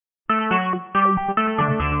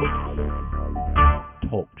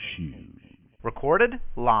Recorded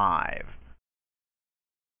live.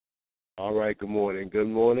 All right, good morning. Good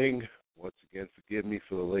morning. Once again, forgive me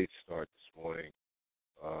for the late start this morning.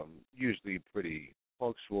 Usually pretty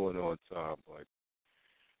punctual and on time, but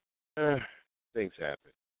things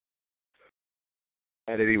happen.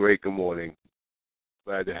 At any rate, good morning.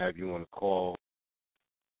 Glad to have you on the call.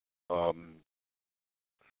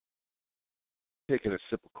 Taking a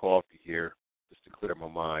sip of coffee here just to clear my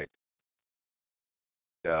mind.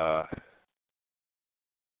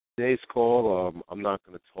 Today's call, I'm not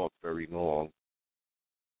going to talk very long.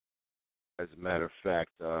 As a matter of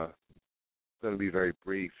fact, it's going to be very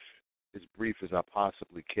brief, as brief as I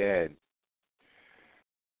possibly can.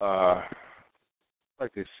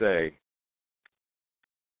 Like they say,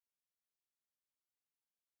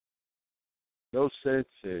 no sense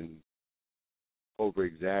in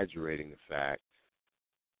over-exaggerating the fact,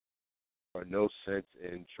 or no sense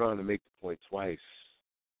in trying to make the point twice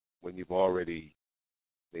when you've already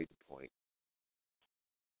made the point.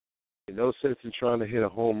 And no sense in trying to hit a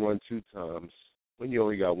home run 2 times when you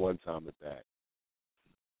only got 1 time at bat.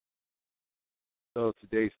 So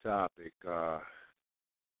today's topic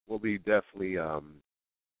will be definitely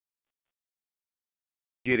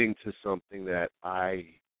getting to something that I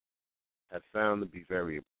have found to be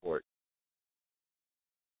very important.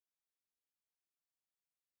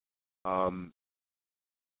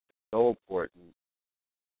 So important.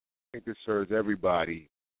 I think it serves everybody,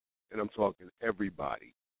 and I'm talking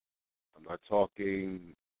everybody. I'm not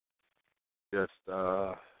talking just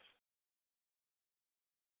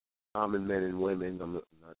common men and women. I'm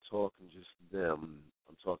not talking just them.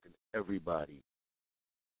 I'm talking everybody.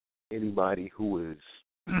 Anybody who is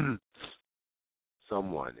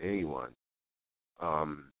someone, anyone,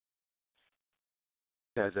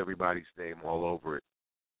 has everybody's name all over it.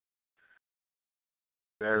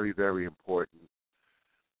 Very, very important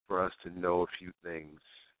for us to know a few things,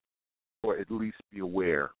 or at least be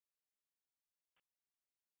aware.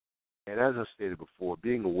 And as I stated before,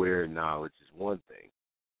 being aware of knowledge is one thing,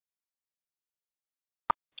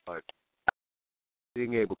 but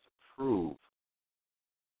being able to prove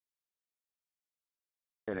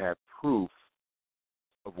and have proof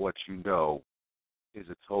of what you know is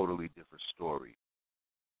a totally different story.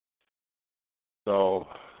 So,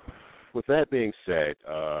 with that being said,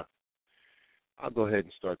 I'll go ahead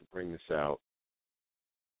and start to bring this out.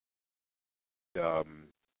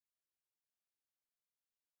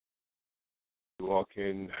 You all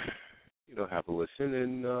can, have a listen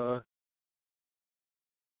and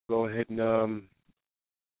go ahead and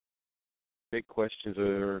take questions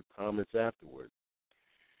or comments afterwards.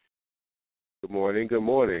 Good morning. Good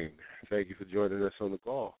morning. Thank you for joining us on the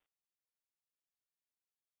call.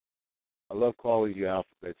 I love calling you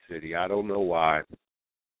Alphabet City. I don't know why,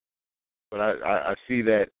 but I see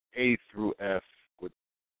that A through F with,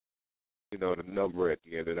 the number at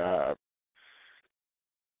the end of it.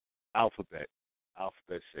 Alphabet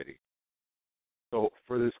City. So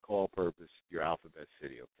for this call purpose, you're Alphabet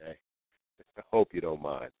City, okay? I hope you don't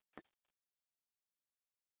mind.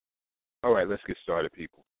 All right, let's get started,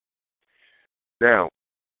 people. Now,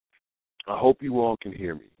 I hope you all can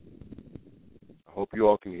hear me.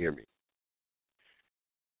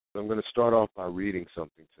 I'm going to start off by reading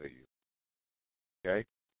something to you, okay?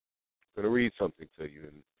 I'm going to read something to you,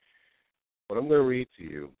 and what I'm going to read to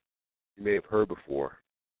you, you may have heard before,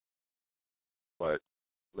 but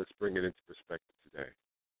let's bring it into perspective today.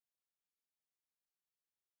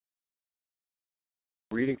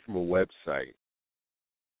 Reading from a website.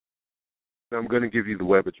 I'm going to give you the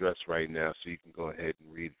web address right now so you can go ahead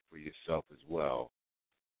and read it for yourself as well,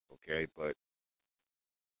 okay? But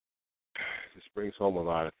this brings home a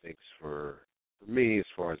lot of things for me as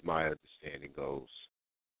far as my understanding goes.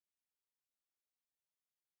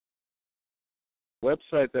 The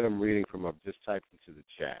website that I'm reading from, I've just typed into the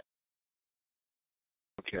chat.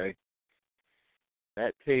 Okay?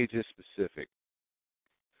 That page is specific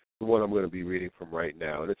to what I'm going to be reading from right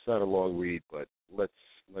now. And it's not a long read, but let's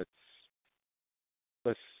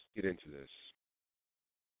get into this.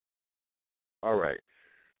 All right.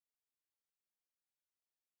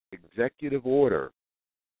 Executive order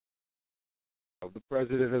of the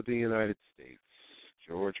President of the United States,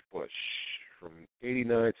 George Bush, from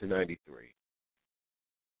 89 to 93.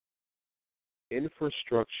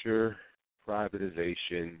 Infrastructure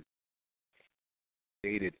privatization,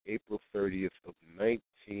 dated April 30th of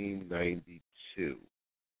 1992.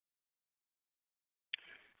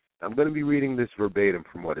 I'm going to be reading this verbatim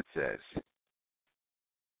from what it says.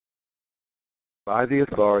 By the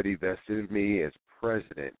authority vested in me as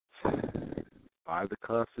President by the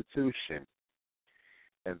Constitution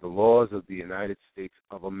and the laws of the United States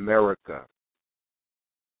of America.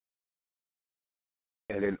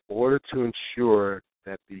 And in order to ensure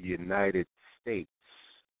that the United States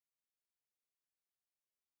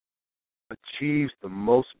achieves the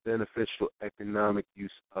most beneficial economic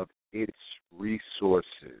use of its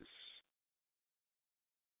resources,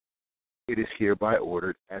 it is hereby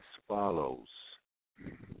ordered as follows.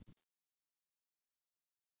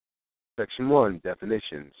 Section 1,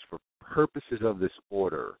 definitions. For purposes of this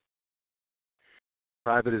order,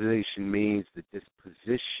 privatization means the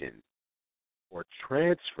disposition or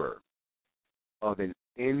transfer of an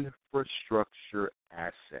infrastructure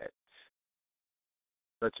asset,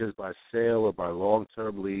 such as by sale or by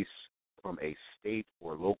long-term lease from a state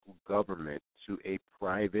or local government to a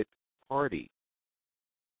private party.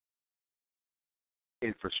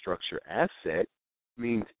 Infrastructure asset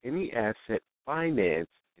means any asset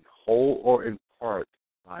financed in whole or in part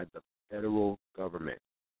by the federal government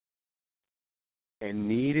and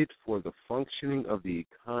needed for the functioning of the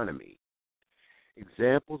economy.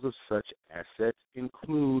 Examples of such assets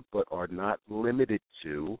include, but are not limited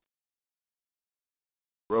to,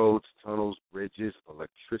 roads, tunnels, bridges,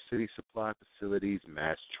 electricity supply facilities,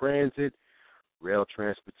 mass transit, rail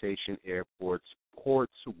transportation, airports,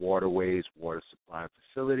 ports, waterways, water supply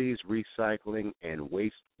facilities, recycling and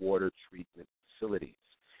wastewater treatment facilities,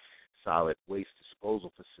 solid waste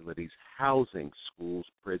disposal facilities, housing, schools,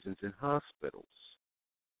 prisons, and hospitals.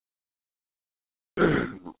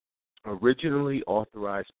 Originally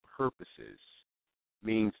authorized purposes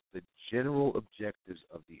means the general objectives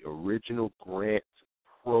of the original grant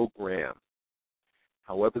program.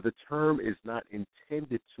 However, the term is not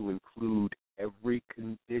intended to include every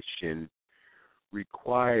condition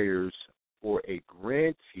requires for a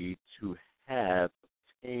grantee to have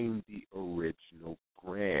obtained the original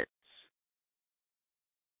grant.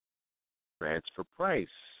 Transfer price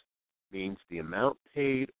means the amount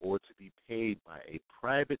paid or to be paid by a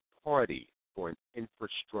private party for an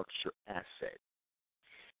infrastructure asset.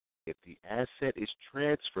 If the asset is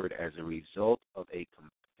transferred as a result of a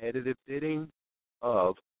competitive bidding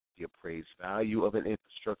of the appraised value of an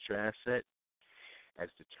infrastructure asset, as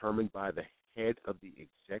determined by the head of the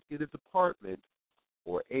executive department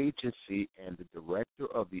or agency and the director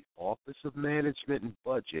of the Office of Management and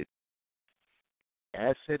Budget, the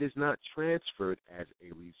asset is not transferred as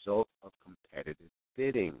a result of competitive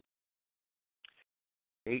bidding.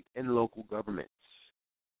 State and local governments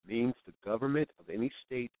means the government of any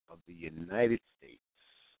state of the United States,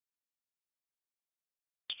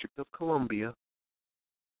 District of Columbia,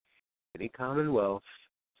 any commonwealth,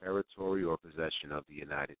 territory, or possession of the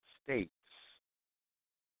United States,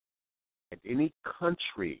 and any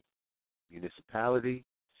country, municipality,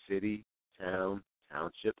 city, town,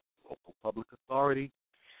 township, local public authority,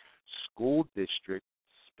 school district,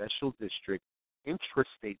 special district,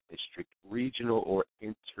 intrastate district, regional or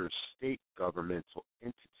interstate governmental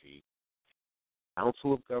entity,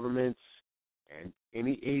 council of governments, and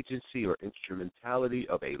any agency or instrumentality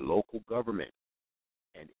of a local government,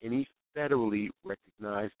 and any federally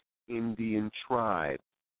recognized Indian tribe.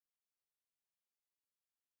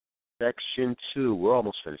 Section 2, we're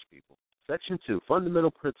almost finished, people. Section 2, fundamental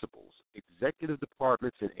principles. Executive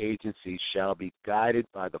departments and agencies shall be guided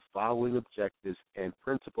by the following objectives and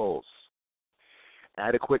principles.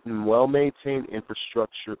 Adequate and well-maintained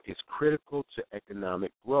infrastructure is critical to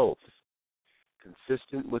economic growth,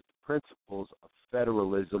 consistent with the principles of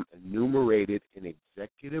federalism enumerated in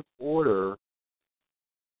Executive Order,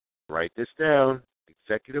 write this down,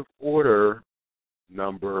 Executive Order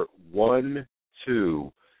number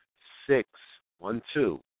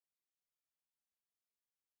 12612.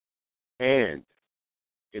 And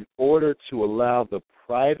in order to allow the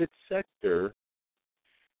private sector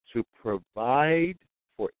to provide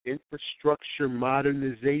for infrastructure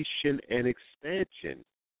modernization and expansion,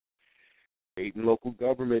 state and local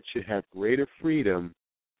government should have greater freedom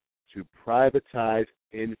to privatize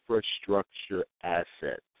infrastructure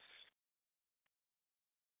assets.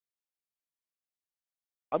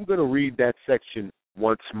 I'm going to read that section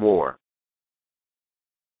once more.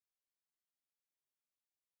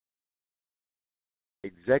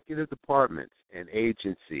 Executive departments and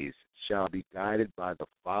agencies shall be guided by the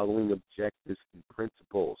following objectives and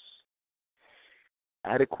principles.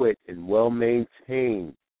 Adequate and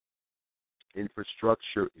well-maintained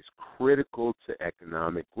infrastructure is critical to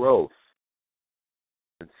economic growth,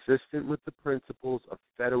 consistent with the principles of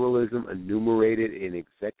federalism enumerated in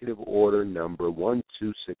Executive Order number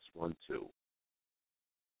 12612.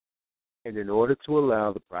 And in order to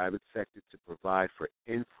allow the private sector to provide for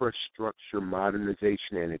infrastructure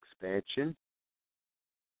modernization and expansion,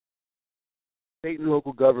 State and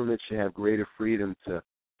local governments should have greater freedom to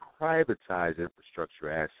privatize infrastructure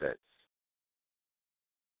assets.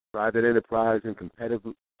 Private enterprise and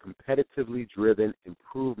competitively driven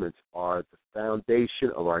improvements are the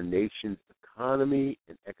foundation of our nation's economy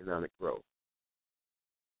and economic growth.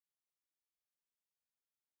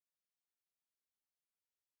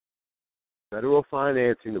 Federal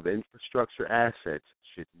financing of infrastructure assets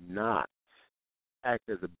should not act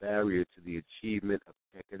as a barrier to the achievement of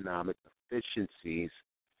economic efficiencies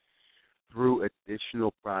through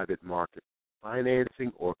additional private market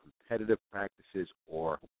financing or competitive practices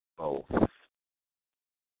or both.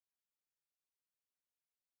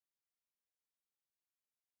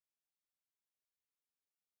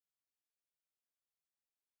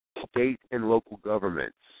 State and local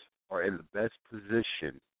governments are in the best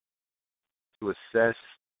position to assess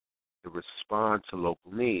the response to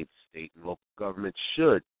local needs. State and local governments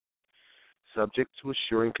should, subject to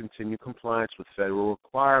assuring continued compliance with federal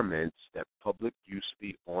requirements that public use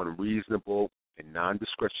be on reasonable and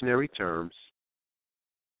non-discretionary terms,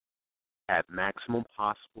 have maximum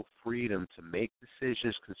possible freedom to make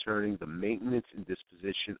decisions concerning the maintenance and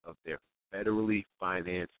disposition of their federally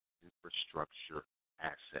financed infrastructure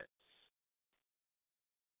assets.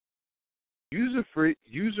 User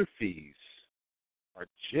fees are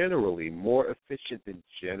generally more efficient than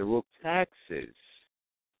general taxes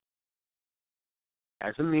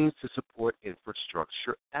as a means to support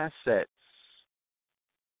infrastructure assets.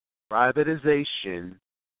 Privatization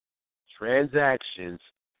transactions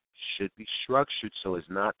should be structured so as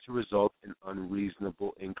not to result in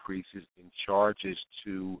unreasonable increases in charges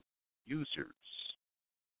to users.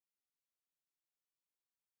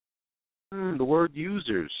 The word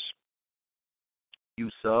users.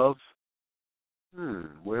 Use of.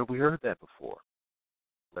 Where have we heard that before?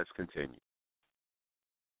 Let's continue.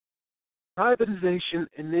 Privatization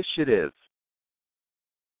initiative.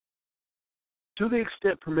 To the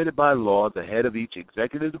extent permitted by law, the head of each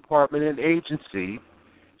executive department and agency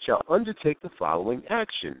shall undertake the following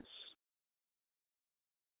actions.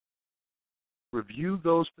 Review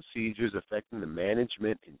those procedures affecting the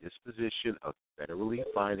management and disposition of federally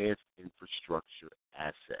financed infrastructure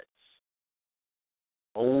assets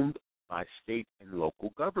owned by state and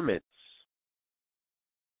local governments,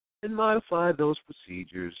 and modify those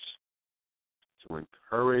procedures to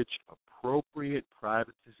encourage appropriate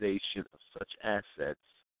privatization of such assets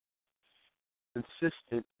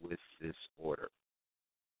consistent with this order.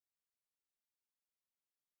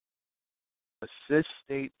 Assist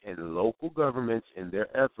state and local governments in their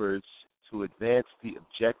efforts to advance the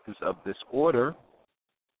objectives of this order,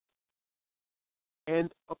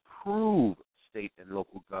 and approve state and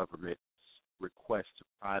local governments' request to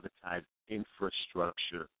privatize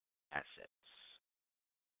infrastructure assets.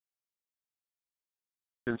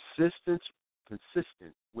 Consistent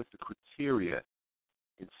with the criteria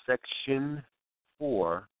in Section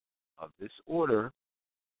 4 of this order,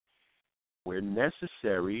 where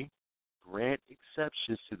necessary, grant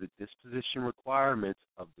exceptions to the disposition requirements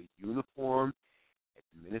of the Uniform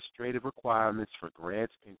Administrative Requirements for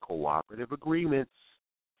Grants and Cooperative Agreements,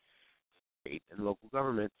 state and local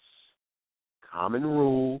governments, common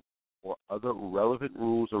rule, or other relevant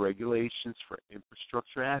rules or regulations for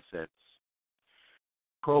infrastructure assets,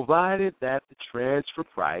 provided that the transfer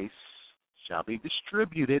price shall be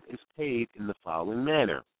distributed as paid in the following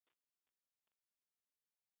manner.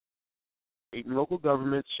 State and local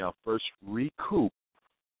governments shall first recoup.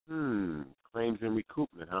 Claims and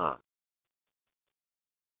recoupment, huh?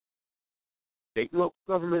 State and local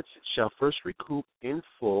governments shall first recoup in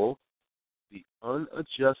full the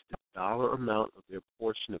unadjusted dollar amount of their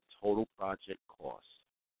portion of total project costs.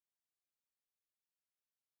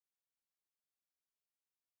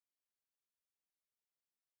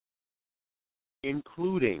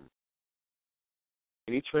 Including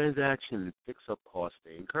any transaction and fix-up costs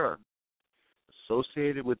they incur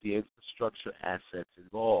associated with the infrastructure assets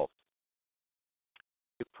involved.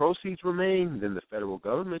 If proceeds remain, then the federal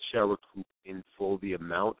government shall recoup in full the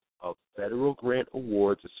amount of federal grant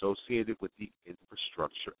awards associated with the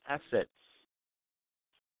infrastructure assets,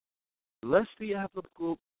 less the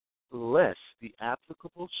applicable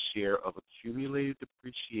share of accumulated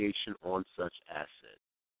depreciation on such assets,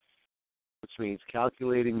 which means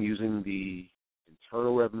calculating using the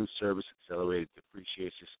Internal Revenue Service accelerated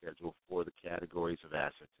depreciation schedule for the categories of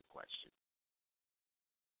assets in question.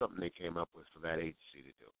 Something they came up with for that agency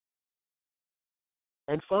to do.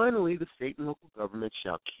 And finally, the state and local government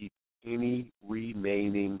shall keep any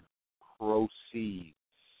remaining proceeds.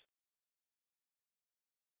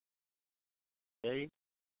 Okay?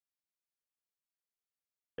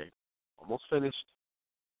 Almost finished.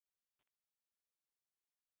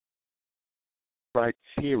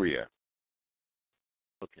 criteria.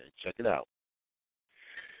 Okay, check it out.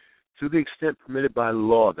 To the extent permitted by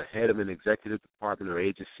law, the head of an executive department or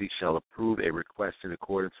agency shall approve a request in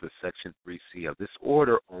accordance with Section 3C of this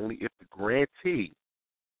order only if the grantee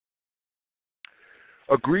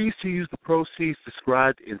agrees to use the proceeds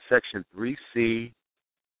described in Section 3C3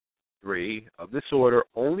 of this order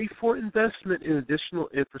only for investment in additional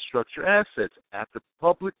infrastructure assets after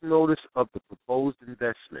public notice of the proposed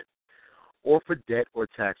investment or for debt or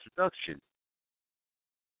tax reduction,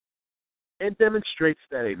 and demonstrates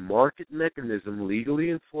that a market mechanism, legally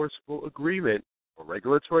enforceable agreement, or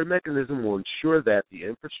regulatory mechanism will ensure that the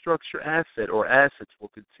infrastructure asset or assets will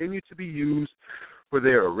continue to be used for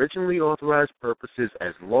their originally authorized purposes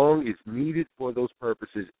as long as needed for those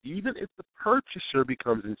purposes, even if the purchaser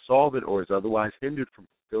becomes insolvent or is otherwise hindered from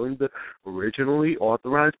fulfilling the originally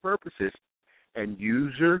authorized purposes, and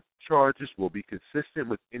user charges will be consistent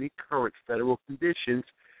with any current federal conditions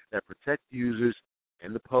that protect users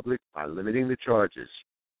and the public by limiting the charges.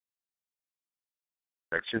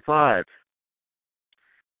 Section 5.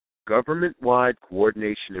 Government-wide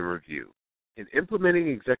coordination and review. In implementing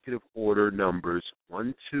Executive Order numbers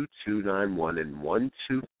 12291 and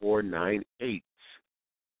 12498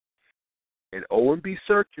 and OMB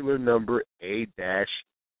Circular number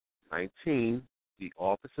A-19, the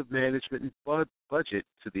Office of Management and Budget,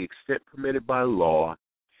 to the extent permitted by law,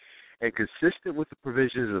 and consistent with the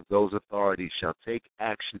provisions of those authorities, shall take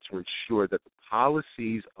action to ensure that the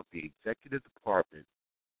policies of the Executive Department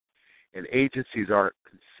and agencies are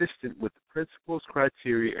consistent with the principles,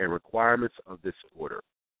 criteria, and requirements of this order.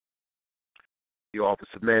 The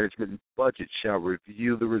Office of Management and Budget shall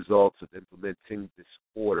review the results of implementing this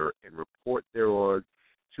order and report thereon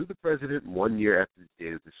to the President 1 year after the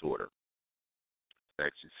date of this order.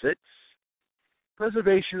 Section 6.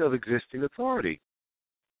 Preservation of existing authority.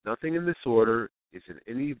 Nothing in this order is in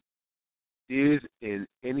any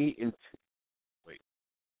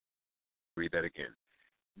read that again.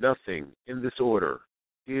 Nothing in this order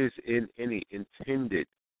is in any intended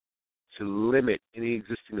to limit any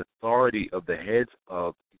existing authority of the heads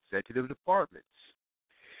of executive departments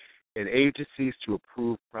and agencies to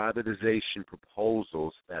approve privatization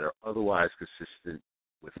proposals that are otherwise consistent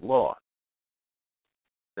with law.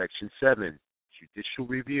 Section 7, Judicial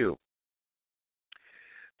Review.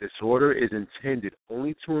 This order is intended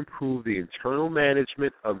only to improve the internal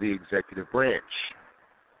management of the executive branch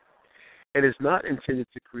and is not intended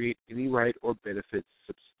to create any right or benefit,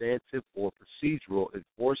 substantive or procedural,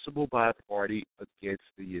 enforceable by a party against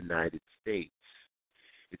the United States,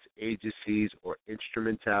 its agencies or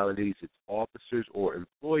instrumentalities, its officers or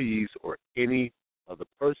employees, or any other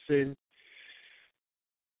person.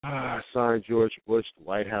 Signed, George Bush,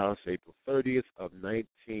 White House, April 30th of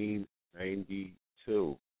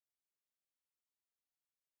 1992.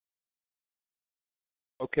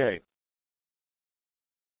 Okay.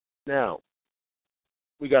 Now,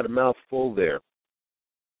 we got a mouthful there.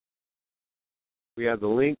 We have the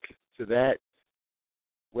link to that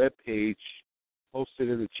webpage posted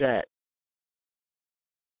in the chat.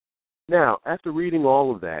 Now, after reading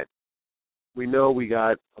all of that, we know we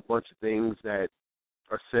got a bunch of things that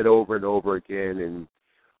are said over and over again, and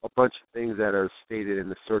a bunch of things that are stated in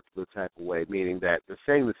the circular type of way, meaning that they're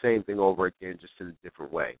saying the same thing over again, just in a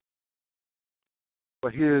different way.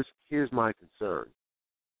 But here's my concern.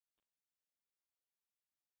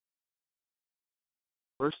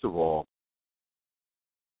 First of all,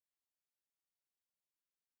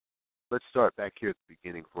 let's start back here at the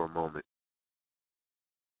beginning for a moment.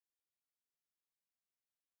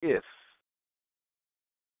 If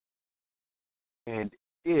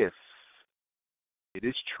it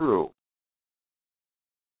is true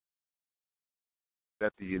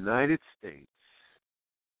that the United States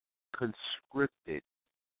conscripted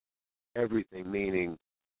everything, meaning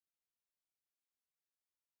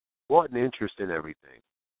bought an interest in everything,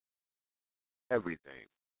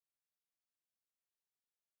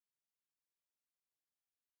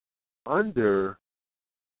 under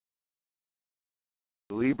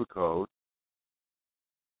the Libra Code,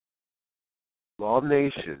 Law of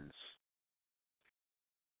Nations,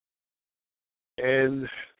 and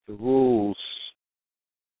the rules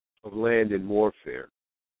of land and warfare,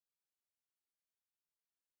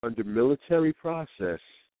 under military process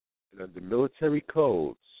and under military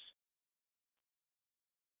codes,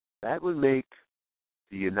 that would make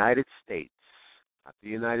the United States, not the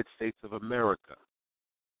United States of America,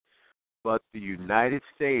 but the United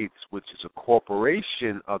States, which is a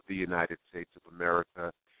corporation of the United States of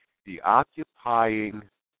America, the occupying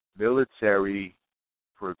military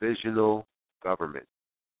provisional government.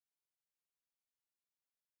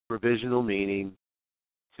 Provisional meaning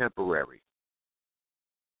temporary.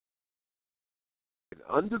 And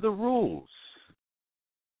under the rules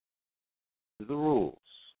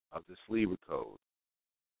of this Libra Code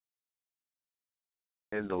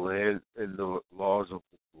and the laws of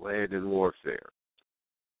land and warfare,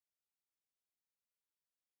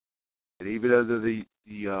 and even under the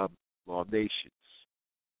law of nations,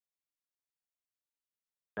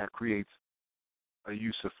 that creates a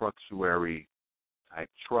usufructuary type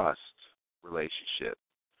trust relationship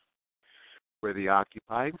where the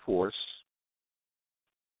occupying force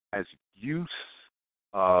has use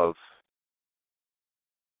of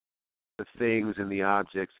the things and the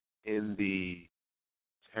objects in the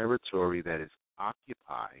territory that is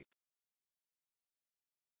occupied,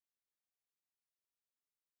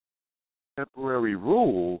 temporary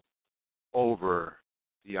rule over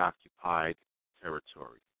the occupied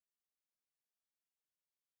territory,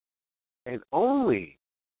 and only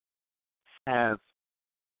have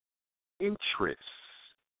interests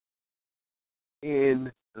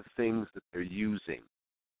in the things that they're using,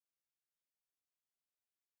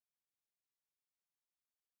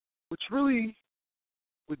 which really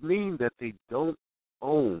would mean that they don't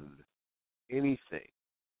own anything,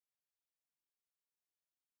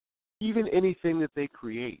 even anything that they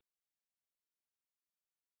create.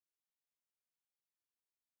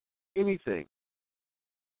 Anything.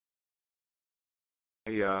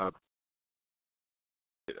 They,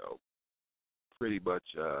 pretty much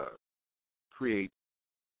create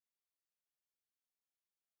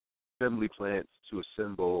assembly plants to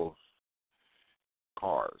assemble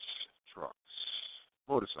cars, trucks,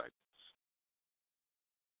 motorcycles,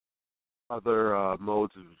 other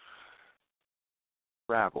modes of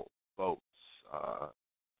travel, boats,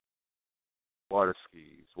 water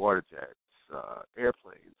skis, water jets,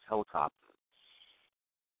 airplanes, helicopters,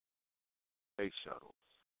 space shuttles.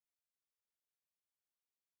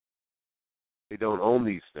 They don't own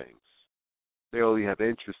these things. They only have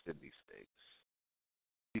interest in these things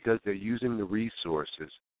because they're using the resources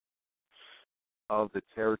of the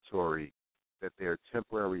territory that they're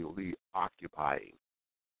temporarily occupying.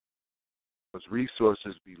 Those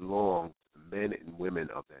resources belong to the men and women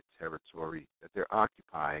of that territory that they're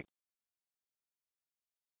occupying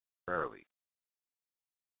temporarily.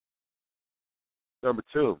 Number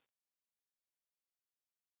two,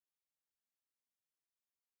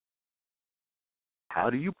 how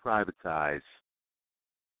do you privatize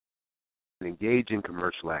and engage in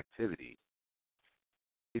commercial activity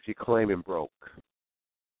if you're claiming broke?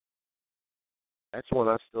 That's one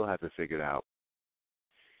I still haven't figured out.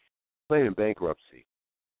 Claiming bankruptcy.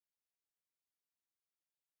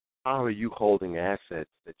 How are you holding assets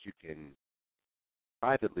that you can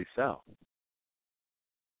privately sell?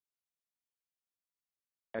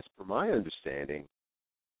 As per my understanding,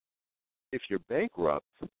 if you're bankrupt,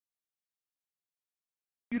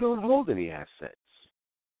 you don't hold any assets.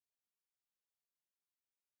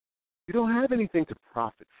 You don't have anything to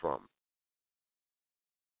profit from,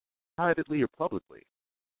 privately or publicly.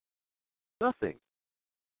 Nothing.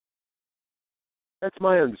 That's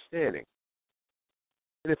my understanding.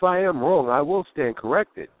 And if I am wrong, I will stand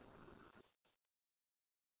corrected.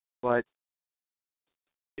 But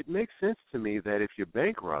it makes sense to me that if you're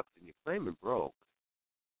bankrupt and you're claiming broke,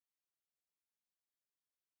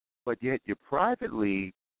 but yet you're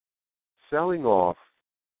privately selling off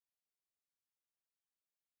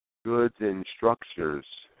goods and structures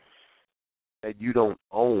that you don't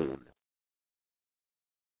own,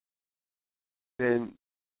 then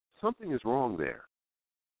something is wrong there.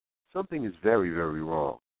 Something is very, very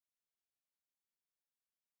wrong.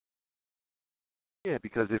 Yeah,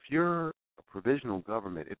 because if you're a provisional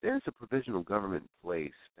government, if there's a provisional government in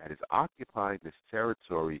place that is occupying this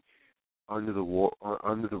territory under the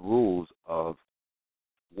rules of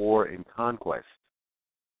war and conquest,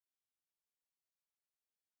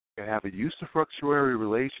 you have a usufructuary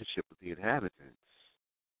relationship with the inhabitants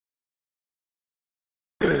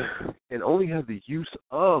and only have the use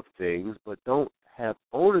of things but don't have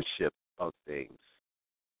ownership of things.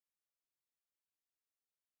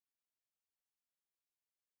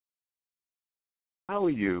 How are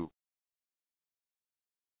you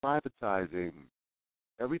privatizing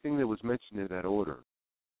everything that was mentioned in that order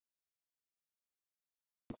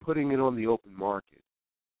and putting it on the open market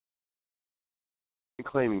and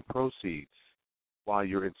claiming proceeds while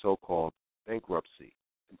you're in so-called bankruptcy,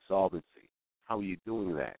 insolvency? How are you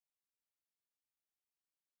doing that?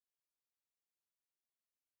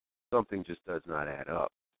 Something just does not add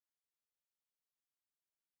up.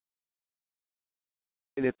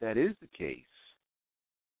 And if that is the case,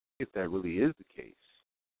 if that really is the case,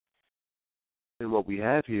 then what we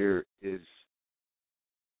have here is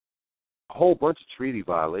a whole bunch of treaty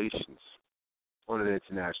violations on an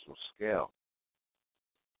international scale,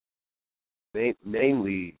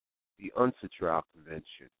 mainly the UNCITRAL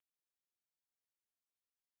Convention.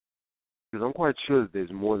 Because I'm quite sure that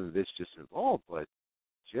there's more than this just involved, but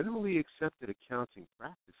generally accepted accounting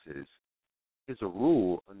practices is a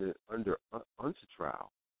rule under UNCITRAL.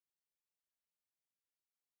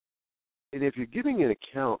 And if you're giving an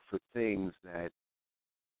account for things that,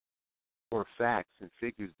 or facts and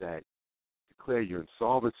figures that declare your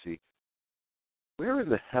insolvency, where in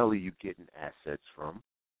the hell are you getting assets from?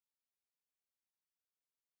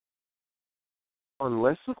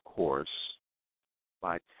 Unless, of course,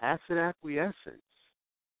 by tacit acquiescence,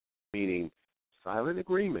 meaning silent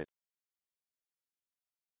agreement,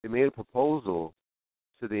 they made a proposal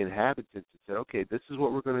to the inhabitants and said, okay, this is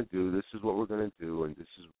what we're going to do, this is what we're going to do, and this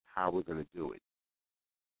is how we're going to do it.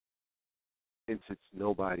 And since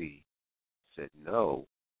nobody said no,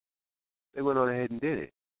 they went on ahead and did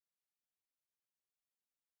it.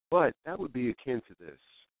 But that would be akin to this.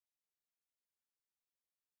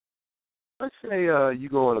 Let's say you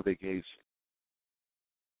go on a vacation,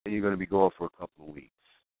 and you're going to be gone for a couple of weeks.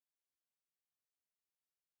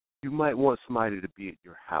 You might want somebody to be at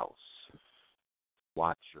your house,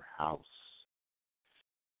 watch your house,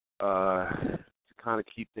 to kind of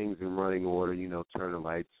keep things in running order, turn the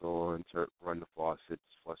lights on, run the faucets,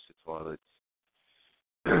 flush the toilets,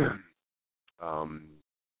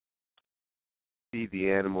 feed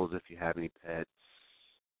the animals if you have any pets,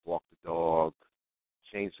 walk the dog,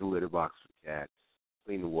 change the litter box for cats,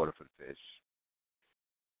 clean the water for the fish.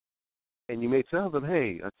 And you may tell them,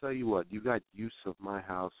 hey, I'll tell you what, you got use of my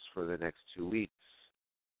house for the next 2 weeks.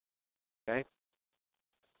 Okay?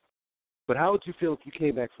 But how would you feel if you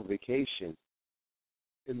came back from vacation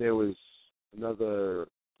and there was another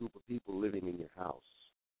group of people living in your house?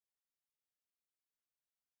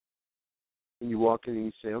 And you walk in and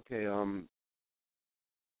you say, okay, what's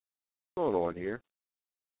going on here?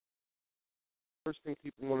 First thing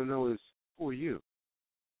people want to know is, who are you?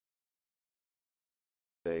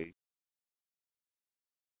 Say,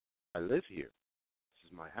 I live here.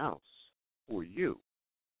 This is my house. Who are you?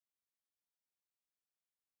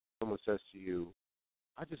 Someone says to you,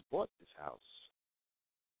 I just bought this house.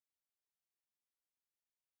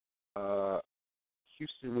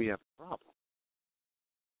 Houston, we have a problem.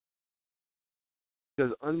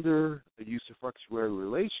 Because under a usufructuary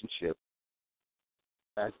relationship,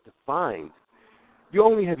 as defined, you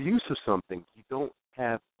only have use of something. You don't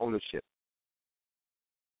have ownership.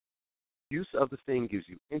 Use of the thing gives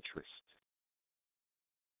you interest.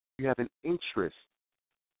 You have an interest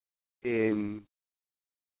in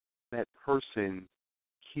that person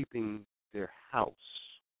keeping their house.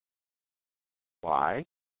 Why?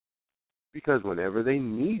 Because whenever they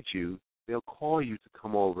need you, they'll call you to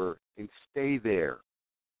come over and stay there,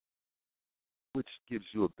 which gives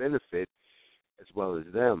you a benefit as well as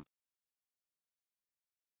them.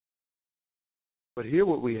 But here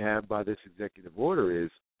what we have by this executive order is,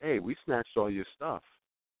 hey, we snatched all your stuff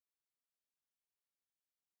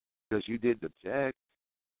because you didn't object.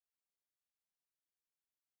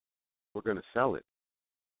 We're going to sell it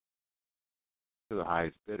to the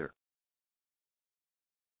highest bidder.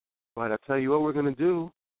 But I tell you what we're going to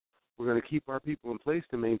do. We're going to keep our people in place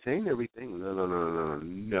to maintain everything.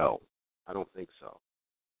 No. I don't think so.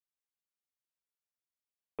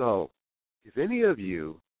 So, if any of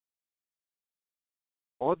you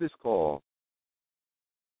on this call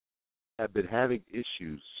have been having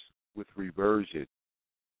issues with reversion,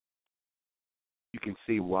 you can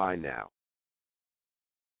see why now.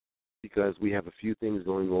 Because we have a few things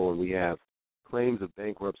going on. We have claims of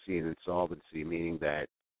bankruptcy and insolvency, meaning that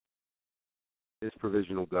this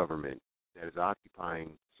provisional government that is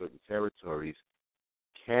occupying certain territories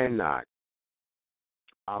cannot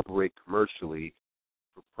operate commercially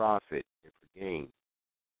for profit and for gain.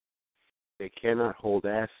 They cannot hold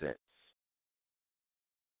assets.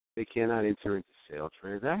 They cannot enter into sale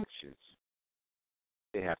transactions.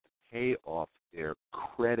 They have to pay off their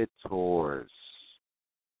creditors.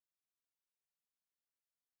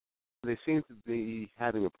 They seem to be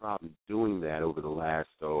having a problem doing that over the last,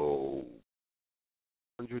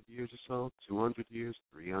 100 years or so, 200 years,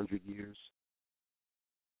 300 years.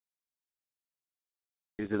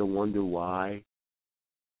 Is it a wonder why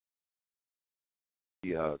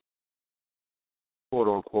the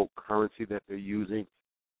quote-unquote currency that they're using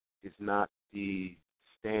is not the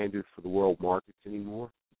standard for the world markets anymore?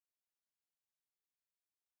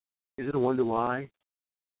 Is it a wonder why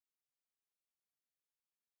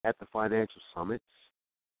at the financial summits,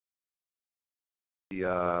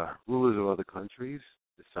 the rulers of other countries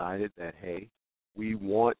decided that, hey, we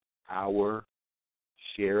want our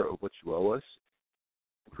share of what you owe us,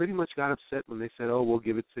 pretty much got upset when they said, oh, we'll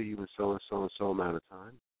give it to you in so and so and so amount of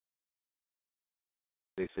time.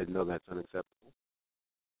 They said, no, that's unacceptable.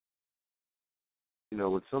 You know,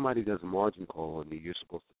 when somebody does a margin call on you, you're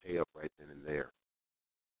supposed to pay up right then and there.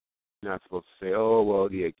 You're not supposed to say, oh,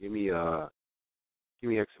 well, yeah, give me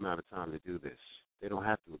X amount of time to do this. They don't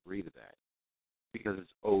have to agree to that because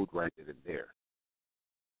it's owed right then and there.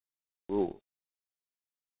 Rule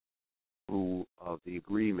of the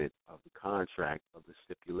agreement, of the contract, of the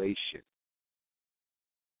stipulation.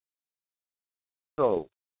 So,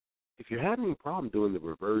 if you're having a problem doing the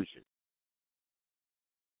reversion,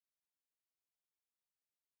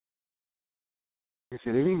 is it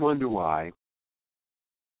any wonder why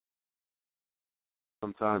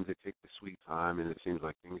sometimes they take the sweet time and it seems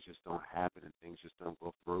like things just don't happen and things just don't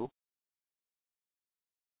go through?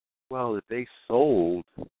 Well, if they sold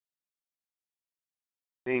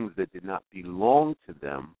things that did not belong to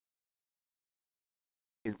them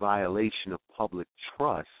in violation of public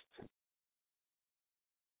trust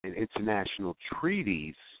and international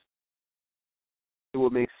treaties, it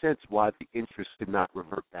would make sense why the interest did not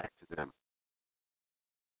revert back to them.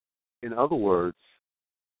 In other words,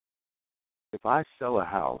 if I sell a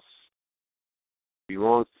house, it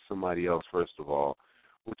belongs to somebody else, first of all,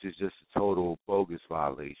 which is just a total bogus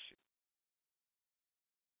violation.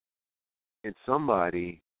 And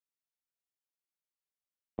somebody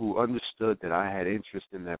who understood that I had interest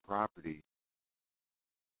in that property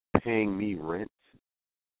paying me rent,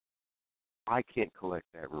 I can't collect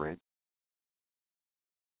that rent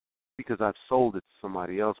because I've sold it to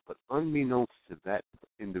somebody else. But unbeknownst to that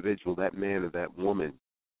individual, that man or that woman,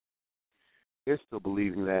 they're still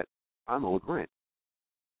believing that I'm owed rent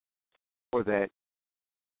or that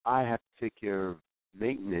I have to take care of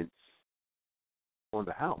maintenance on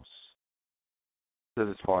the house.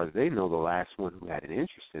 Because as far as they know, the last one who had an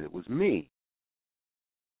interest in it was me.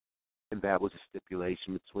 And that was a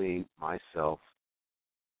stipulation between myself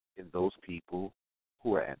and those people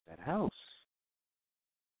who are at that house.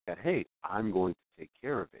 That, hey, I'm going to take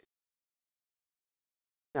care of it.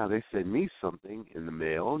 Now, they send me something in the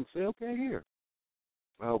mail and say, okay, here.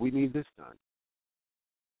 Well, we need this done.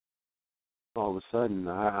 All of a sudden,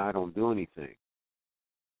 I don't do anything.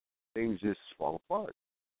 Things just fall apart.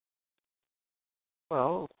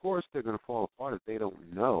 Well, of course they're going to fall apart if they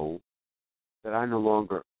don't know that I no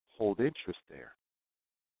longer hold interest there.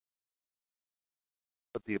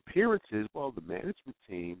 But the appearance is, well, the management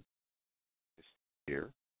team is here,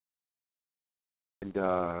 and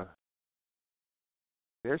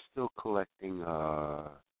they're still collecting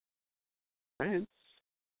rents,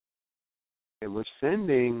 and we're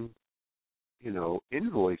sending,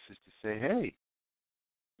 invoices to say, hey,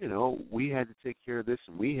 we had to take care of this,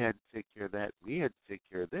 and we had to take care of that, we had to take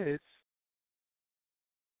care of this,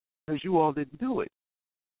 because you all didn't do it.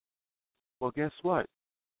 Well, guess what?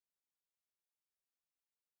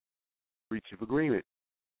 Breach of agreement.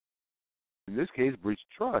 In this case, breach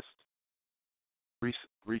of trust.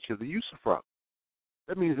 Breach of the usufruct.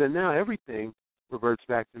 That means that now everything reverts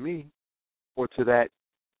back to me or to that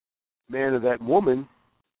man or that woman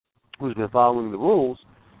who's been following the rules.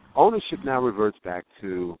 Ownership now reverts back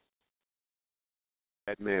to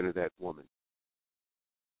that man or that woman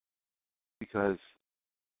because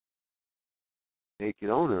the naked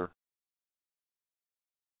owner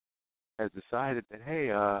has decided that,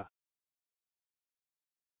 hey, I'm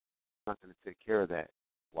not going to take care of that.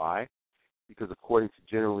 Why? Because according to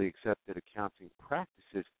generally accepted accounting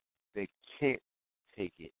practices, they can't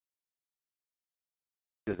take it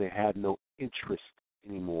because they have no interest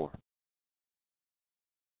anymore.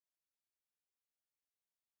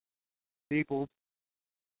 People,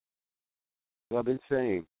 I've been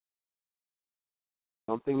saying,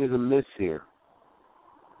 something is amiss here.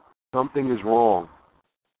 Something is wrong.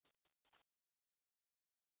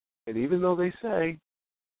 And even though they say,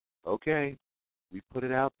 okay, we put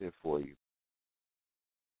it out there for you,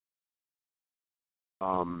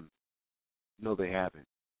 no, they haven't.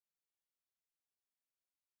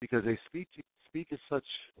 Because they speak in such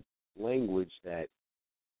language that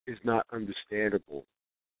is not understandable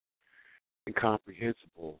and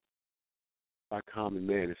comprehensible by common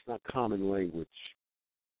man. It's not common language.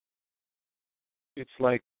 It's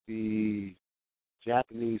like the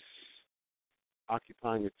Japanese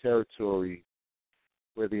occupying a territory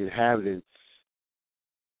where the inhabitants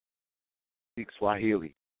speak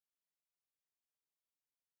Swahili.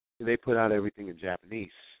 And they put out everything in Japanese.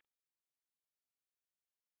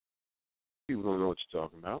 People don't know what you're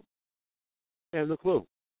talking about. They have no clue.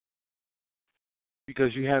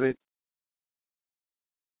 Because you haven't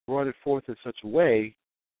brought it forth in such a way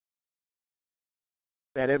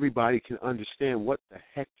that everybody can understand what the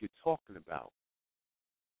heck you're talking about.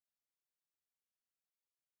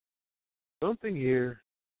 Something here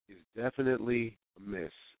is definitely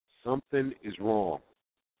amiss. Something is wrong.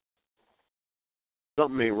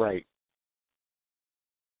 Something ain't right.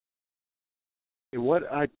 And what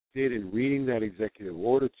I did in reading that executive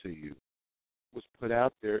order to you was put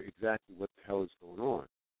out there exactly what the hell is going on.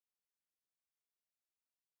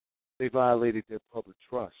 They violated their public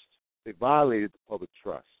trust. They violated the public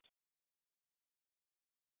trust.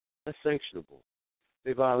 That's sanctionable.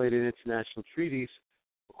 They violated international treaties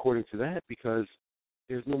according to that because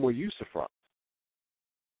there's no more usufruct.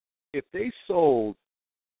 If they sold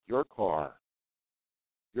your car,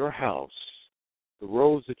 your house, the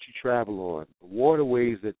roads that you travel on, the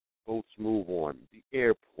waterways that boats move on, the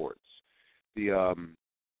airports, the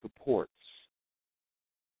ports,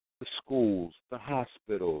 the schools, the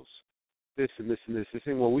hospitals, this and this and this. They're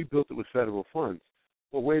saying, well, we built it with federal funds.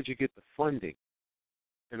 Well, where'd you get the funding?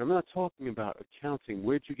 And I'm not talking about accounting.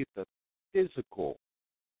 Where'd you get the physical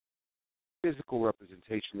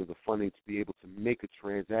representation of the funding to be able to make a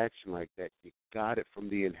transaction like that? You got it from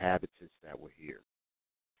the inhabitants that were here.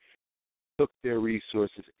 You took their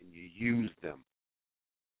resources and you used them.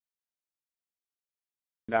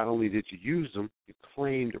 Not only did you use them, you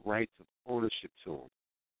claimed rights of ownership to them.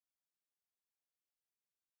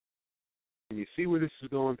 Can you see where this is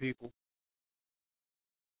going, people?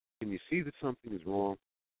 Can you see that something is wrong?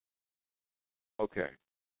 Okay.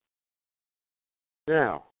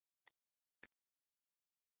 Now,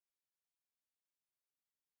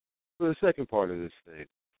 for the second part of this thing,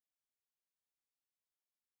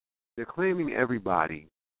 they're claiming everybody,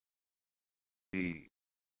 the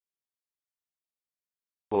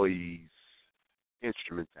employees,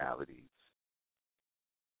 instrumentalities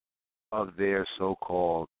of their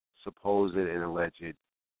so-called supposed and alleged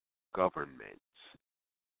government,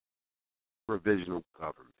 provisional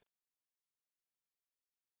government.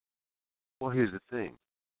 Well, here's the thing.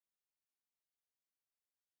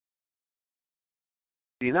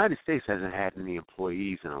 The United States hasn't had any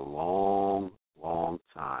employees in a long, long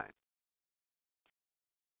time.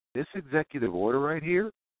 This executive order right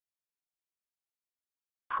here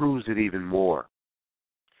proves it even more.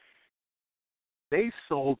 They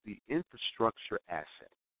sold the infrastructure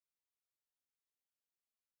asset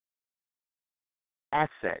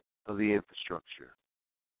of the infrastructure.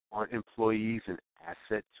 Aren't employees an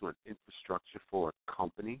asset to an infrastructure for a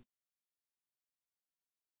company?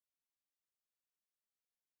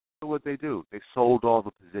 So what they do, they sold all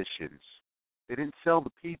the positions. They didn't sell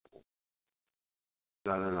the people.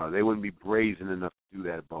 No. They wouldn't be brazen enough to do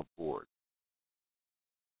that above board.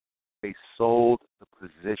 They sold the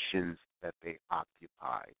positions that they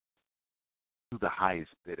occupied to the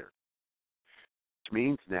highest bidder. Which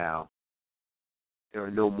means now there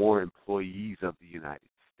are no more employees of the United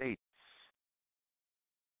States.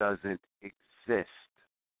 It doesn't exist.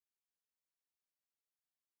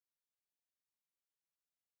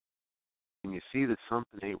 Can you see that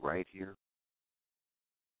something ain't right here?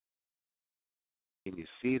 Can you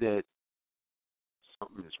see that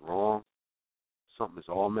something is wrong? Something is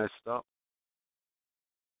all messed up?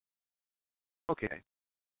 Okay.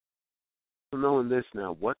 So knowing this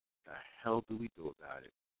now, what the hell do we do about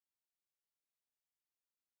it?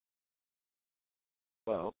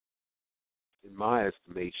 Well, in my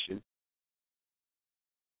estimation,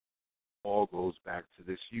 all goes back to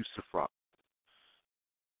this usufruct.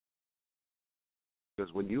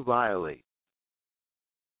 Because when you violate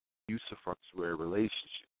usufructuary relationship,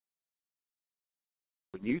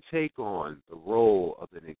 when you take on the role of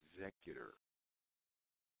an executor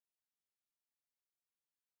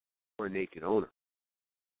or a naked owner,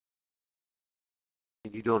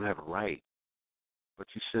 and you don't have a right, but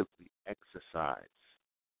you simply exercise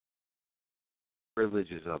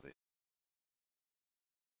privileges of it,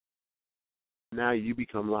 now you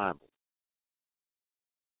become liable.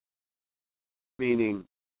 Meaning,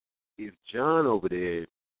 if John over there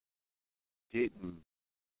didn't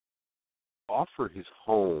offer his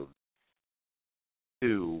home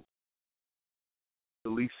to the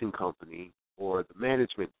leasing company or the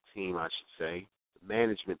management team, I should say,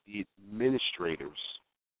 the administrators,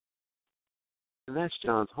 and that's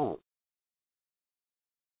John's home.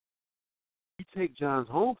 You take John's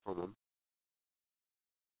home from him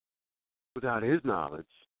without his knowledge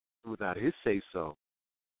and without his say-so.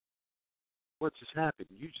 What just happened?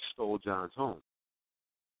 You just stole John's home.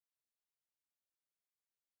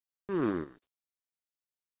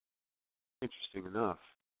 Interesting enough.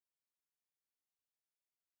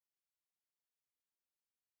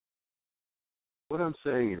 What I'm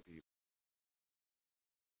saying here, people,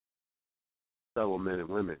 fellow men and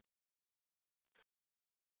women,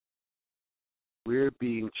 we're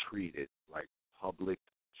being treated like public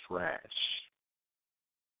trash.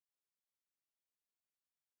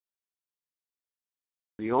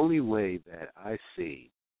 The only way that I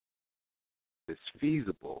see is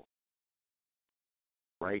feasible,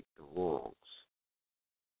 right the wrongs,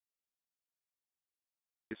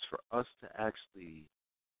 is for us to actually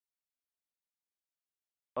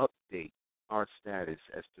update our status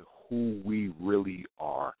as to who we really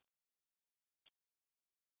are.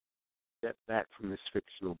 Step back from this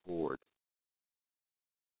fictional board,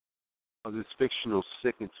 of this fictional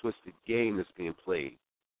sick and twisted game that's being played,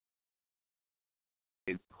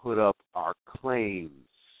 and put up our claims.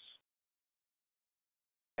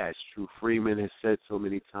 As True Freeman has said so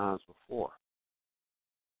many times before.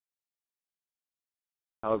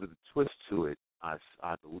 However, the twist to it, I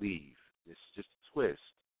believe, it's just a twist,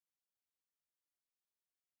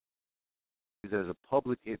 is as a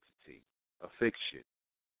public entity, a fiction,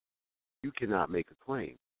 you cannot make a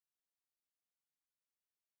claim.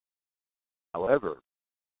 However,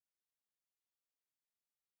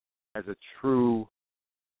 as a true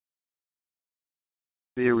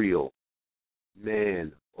serial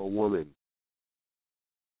man or woman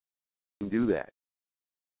can do that,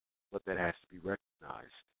 but that has to be recognized.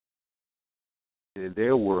 And in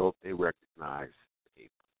their world, they recognize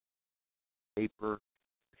paper.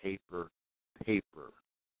 Paper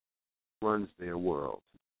runs their world.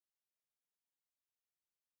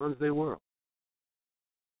 Runs their world.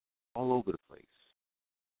 All over the place.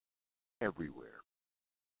 Everywhere.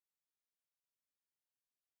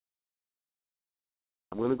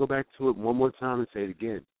 I'm going to go back to it one more time and say it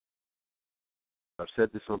again. I've said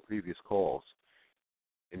this on previous calls.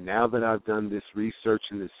 And now that I've done this research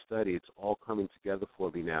and this study, it's all coming together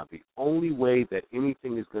for me now. The only way that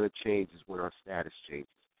anything is going to change is when our status changes.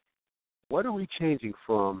 What are we changing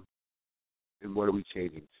from and what are we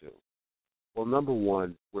changing to? Well, number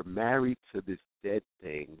one, we're married to this dead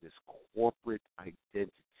thing, this corporate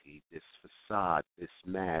identity, this facade, this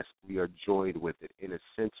mask. We are joined with it. In a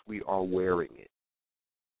sense, we are wearing it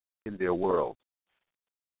in their world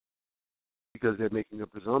because they're making a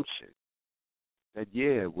presumption that,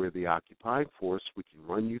 yeah, we're the occupying force. We can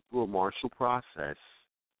run you through a martial process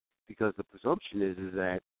because the presumption is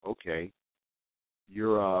that, okay,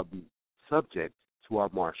 you're subject to our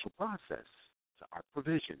martial process, to our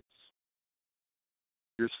provisions.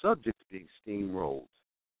 You're subject to being steamrolled,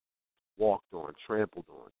 walked on, trampled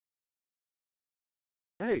on.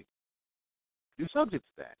 Hey, you're subject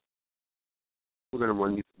to that. We're going to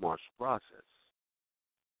run you through martial process.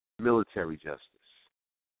 Military justice.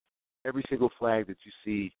 Every single flag that you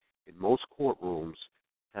see in most courtrooms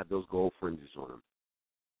have those gold fringes on them.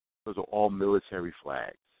 Those are all military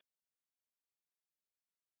flags.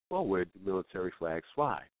 Well, where do military flags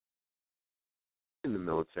fly? In the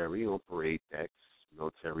military, on parade decks,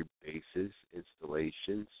 military bases,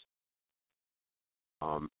 installations,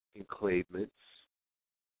 enclavements,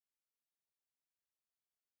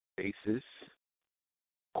 bases,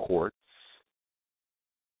 courts.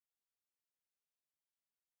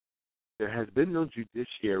 There has been no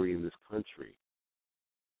judiciary in this country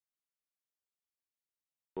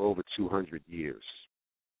for over 200 years.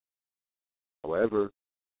 However,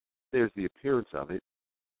 there's the appearance of it,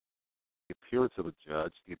 the appearance of a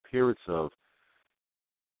judge, the appearance of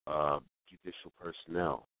judicial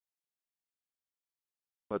personnel.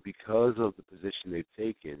 But because of the position they've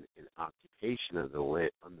taken in occupation of the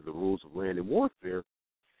land, under the rules of land and warfare,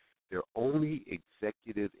 they're only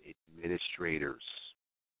executive administrators.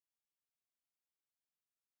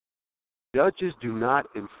 Judges do not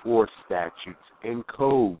enforce statutes and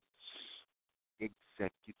codes.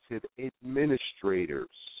 Executive administrators.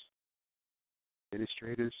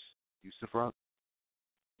 Administrators, Yusuf,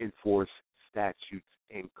 enforce statutes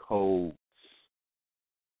and codes.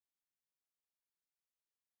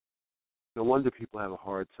 No wonder people have a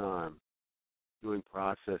hard time doing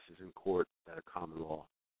processes in court that are common law,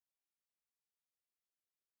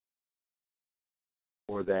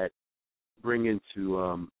 or that bring into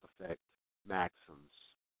effect maxims.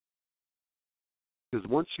 Because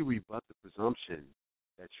once you rebut the presumption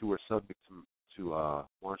that you are subject to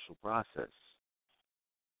martial process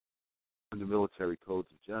under military codes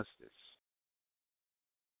of justice,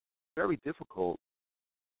 it's very difficult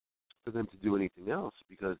for them to do anything else,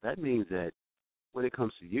 because that means that when it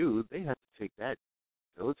comes to you, they have to take that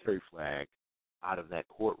military flag out of that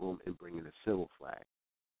courtroom and bring in a civil flag,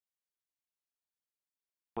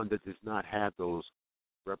 one that does not have those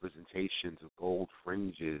representations of gold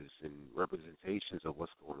fringes and representations of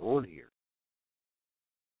what's going on here.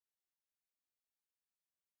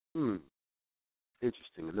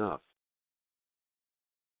 interesting enough.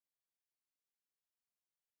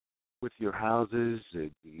 With your houses,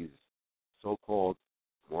 these so-called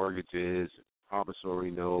mortgages,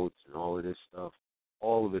 promissory notes, and all of this stuff,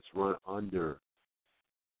 all of it's run under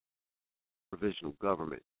provisional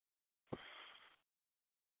government,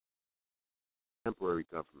 temporary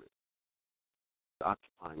government, the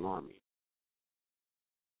occupying army.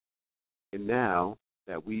 And now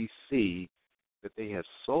that we see that they have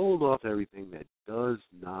sold off everything that does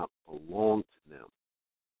not belong to them,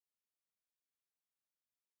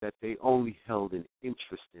 that they only held an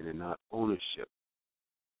interest in and not ownership,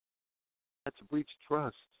 that's a breach of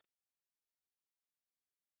trust.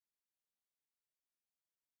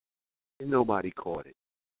 And nobody caught it.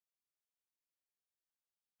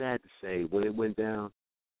 Sad to say, when it went down,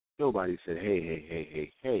 nobody said,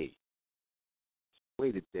 hey,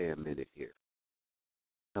 wait a damn minute here.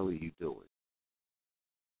 What the hell are you doing?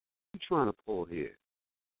 What are you trying to pull here?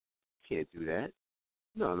 You can't do that.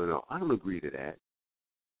 No, I don't agree to that.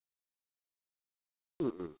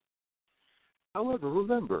 However,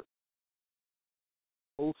 remember,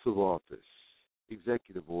 oaths of office,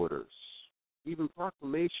 executive orders, even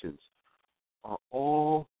proclamations are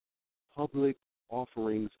all public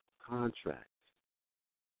offerings of contract.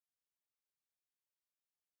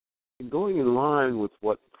 And going in line with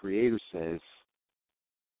what the Creator says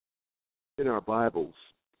in our Bibles,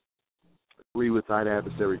 agree with thine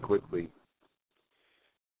adversary quickly,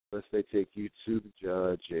 lest they take you to the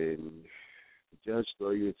judge and the judge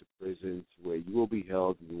throw you into prison to where you will be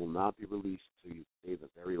held and you will not be released until you pay the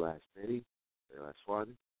very last penny, very last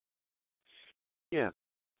farthing. Yeah,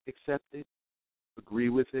 accept it, agree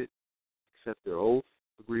with it, accept their oath,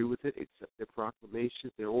 agree with it, accept their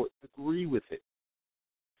proclamations, their oath, agree with it.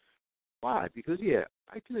 Why? Because, yeah,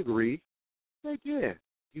 I can agree. Like, yeah,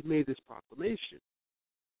 you've made this proclamation.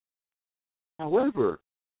 However,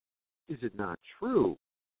 is it not true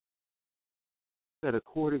that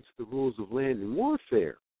according to the rules of land and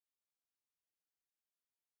warfare,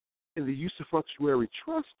 in the usufructuary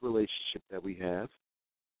trust relationship that we have,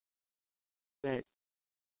 that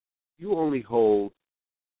you only hold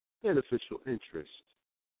beneficial interest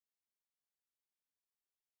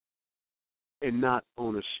and not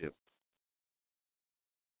ownership?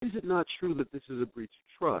 Is it not true that this is a breach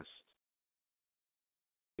of trust?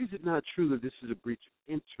 Is it not true that this is a breach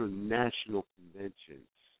of international conventions,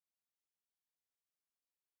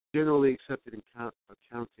 generally accepted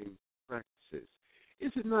accounting practices?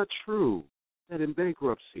 Is it not true that in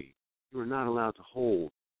bankruptcy you are not allowed to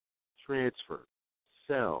hold, transfer,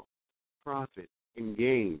 sell, profit, and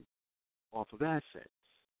gain off of assets?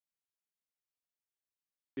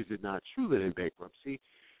 Is it not true that in bankruptcy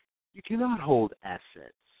you cannot hold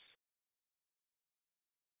assets?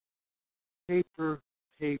 Paper.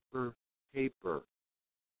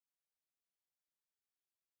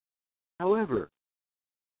 However,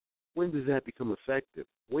 when does that become effective?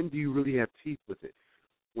 When do you really have teeth with it?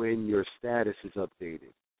 When your status is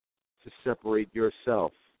updated to separate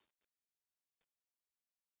yourself.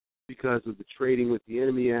 Because of the Trading with the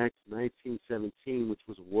Enemy Act of 1917, which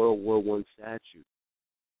was a World War I statute.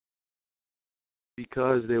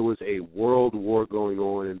 Because there was a world war going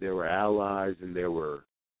on and there were allies and there were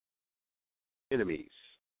enemies.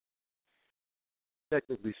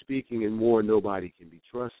 Technically speaking, in war, nobody can be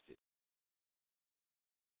trusted.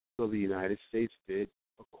 So the United States did,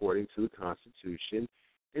 according to the Constitution,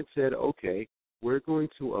 and said, okay, we're going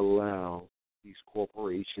to allow these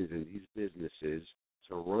corporations and these businesses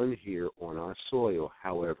to run here on our soil.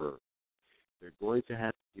 However, they're going to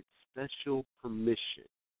have to get special permission.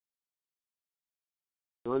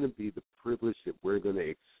 It's going to be the privilege that we're going to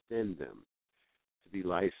extend them to be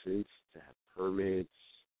licensed, to have permits,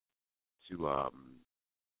 to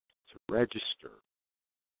register,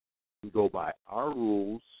 and go by our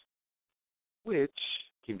rules, which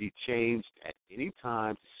can be changed at any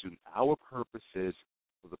time to suit our purposes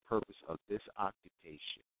for the purpose of this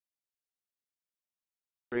occupation.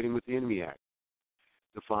 Trading with the Enemy Act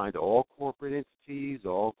defined all corporate entities,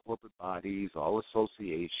 all corporate bodies, all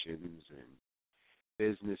associations and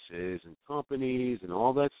businesses and companies and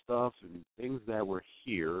all that stuff and things that were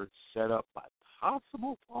here set up by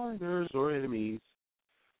possible foreigners or enemies.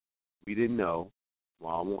 We didn't know.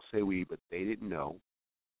 Well, I won't say we, but they didn't know.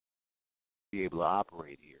 Be able to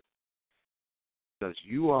operate here. Because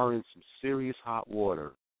you are in some serious hot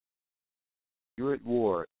water. You're at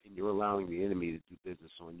war and you're allowing the enemy to do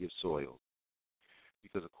business on your soil.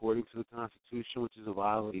 Because according to the Constitution, which is a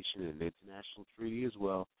violation and an international treaty as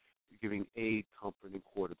well, you're giving aid, comfort, and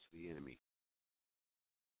quarter to the enemy.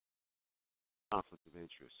 Conflict of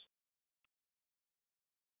interest.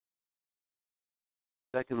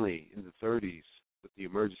 Secondly, in the 30s, with the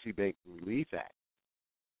Emergency Banking Relief Act,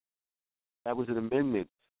 that was an amendment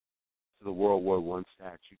to the World War I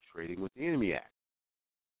statute Trading with the Enemy Act.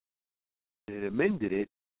 And it amended it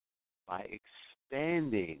by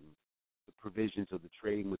expanding the provisions of the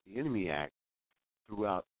Trading with the Enemy Act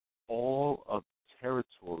throughout all of the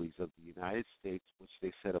territories of the United States, which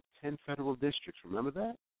they set up 10 federal districts. Remember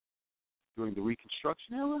that? During the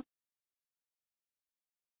Reconstruction era?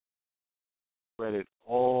 Spread it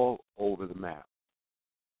all over the map,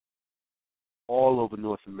 all over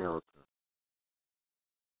North America.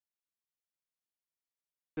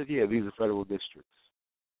 Said, yeah, these are federal districts.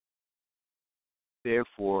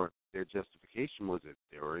 Therefore, their justification was if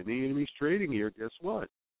there are any enemies trading here, guess what?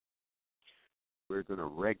 We're going to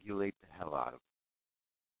regulate the hell out of it.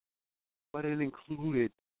 But it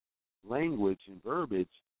included language and verbiage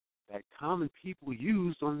that common people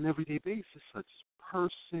used on an everyday basis, such as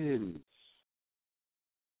persons.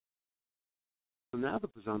 So now the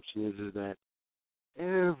presumption is that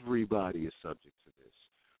everybody is subject to this,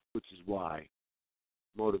 which is why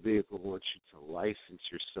motor vehicle wants you to license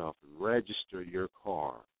yourself and register your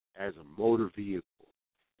car as a motor vehicle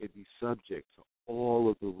and be subject to all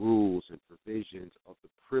of the rules and provisions of the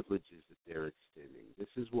privileges that they're extending. This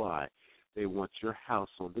is why they want your house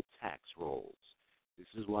on the tax rolls.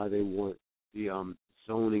 This is why they want the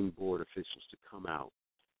zoning board officials to come out.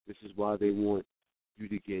 This is why they want you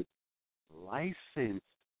to get licensed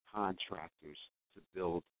contractors to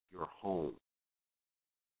build your home.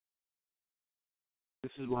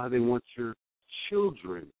 This is why they want your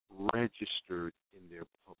children registered in their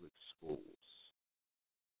public schools.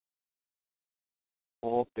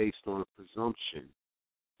 All based on a presumption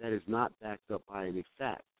that is not backed up by any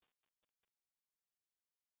fact.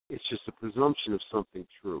 It's just a presumption of something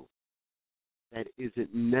true that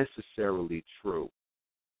isn't necessarily true.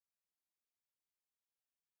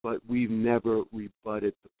 But we've never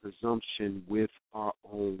rebutted the presumption with our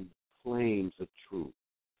own claims of truth.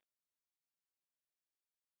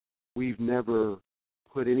 We've never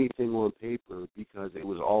put anything on paper because it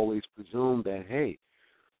was always presumed that, hey,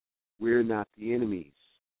 we're not the enemies.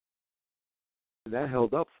 And that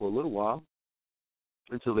held up for a little while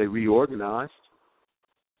until they reorganized.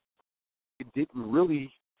 It didn't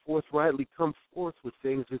really forthrightly come forth with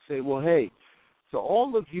things that say, well, hey, to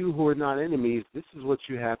all of you who are not enemies, this is what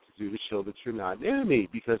you have to do to show that you're not an enemy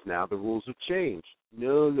because now the rules have changed.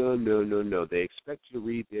 No. They expect you to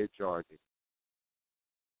read their jargon,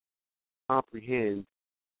 comprehend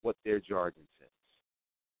what their jargon says,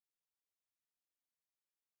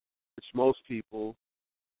 which most people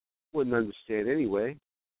wouldn't understand anyway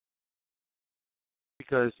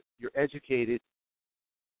because you're educated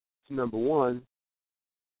to, number one,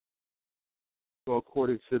 go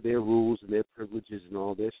according to their rules and their privileges and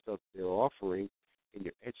all their stuff they're offering, and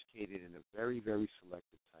you're educated in a very, very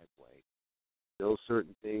selective type way. Know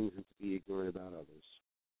certain things and to be ignorant about others,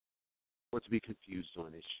 or to be confused on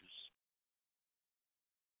issues.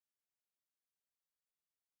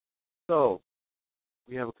 So,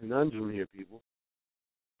 we have a conundrum here, people.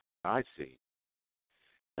 I see.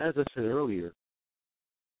 As I said earlier,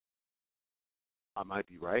 I might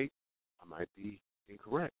be right, I might be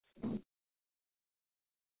incorrect. If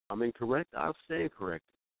I'm incorrect, I'll stay incorrect.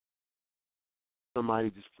 Somebody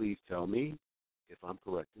just please tell me if I'm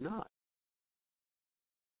correct or not.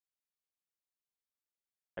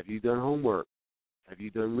 Have you done homework? Have you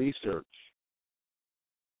done research?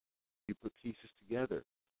 You put pieces together.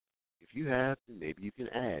 If you have, then maybe you can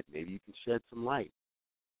add. Maybe you can shed some light.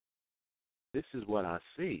 This is what I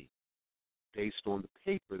see based on the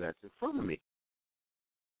paper that's in front of me,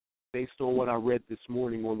 based on what I read this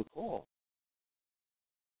morning on the call.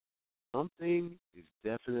 Something is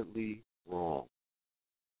definitely wrong.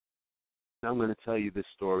 Now I'm going to tell you this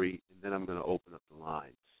story, and then I'm going to open up the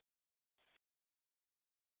lines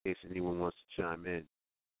in case anyone wants to chime in.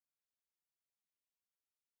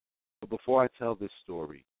 But before I tell this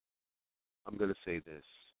story, I'm going to say this.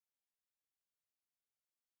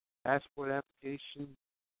 Passport application,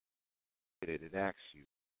 it asks you,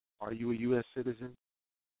 are you a U.S. citizen?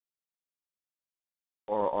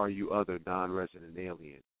 Or are you other non-resident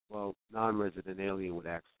alien? Well, non-resident alien would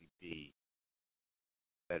actually be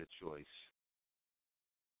a better choice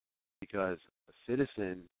because a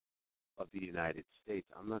citizen of the United States,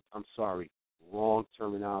 I'm sorry, wrong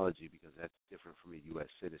terminology because that's different from a U.S.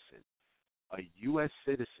 citizen. A U.S.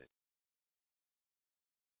 citizen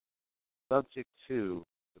subject to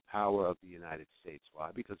the power of the United States.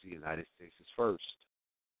 Why? Because the United States is first.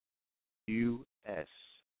 U.S.,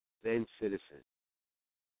 then citizen.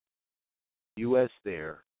 U.S.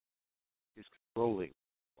 there is controlling.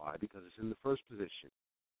 Why? Because it's in the first position.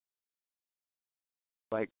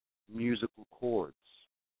 like musical chords.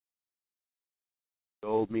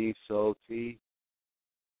 Do, mi, so, ti,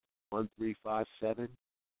 1, 3, 5, 7.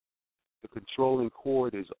 The controlling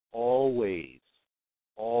chord is always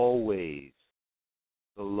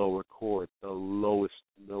the lower chord. The lowest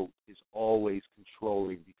note is always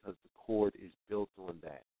controlling because the chord is built on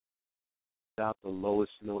that. Without the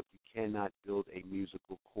lowest note, you cannot build a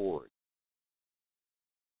musical chord.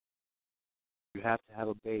 You have to have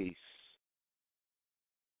a bass.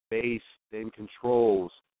 Bass then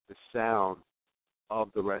controls the sound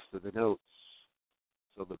of the rest of the notes.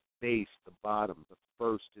 So the bass, the bottom, the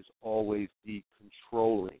first is always the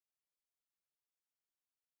controlling.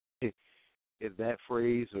 In that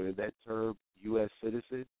phrase or in that term, U.S.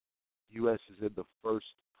 citizen, U.S. is in the first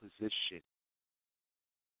position.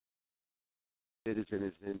 Citizen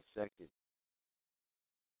is in second,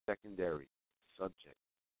 secondary subject.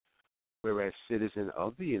 Whereas citizen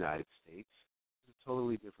of the United States is a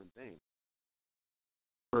totally different thing. It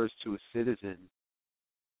refers to a citizen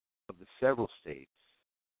of the several states,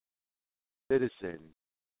 citizen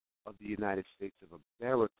of the United States of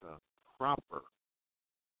America proper,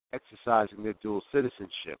 exercising their dual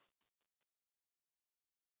citizenship.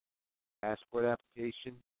 Passport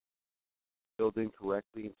application filled in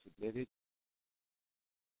correctly and submitted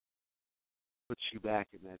puts you back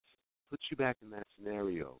in that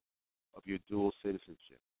scenario of your dual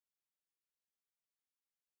citizenship.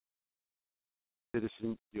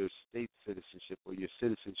 Your state citizenship or your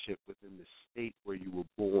citizenship within the state where you were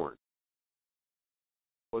born,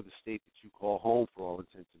 or the state that you call home for all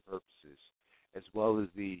intents and purposes, as well as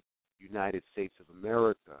the United States of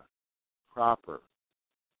America proper.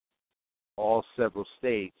 All several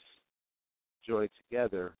states joined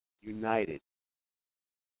together, united.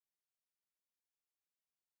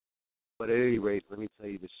 But at any rate, let me tell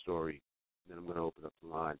you this story, and then I'm going to open up the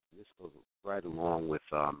line. This goes right along with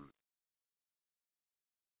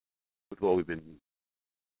what we've been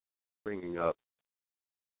bringing up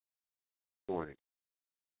this morning.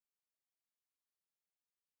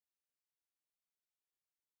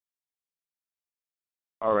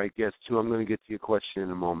 All right, guess two. I'm going to get to your question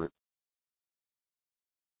in a moment.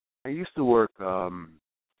 I used to work some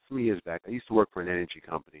years back. I used to work for an energy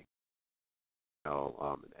company.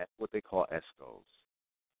 What they call ESCOs,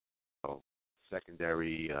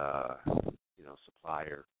 secondary,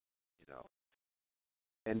 supplier,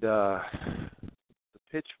 And the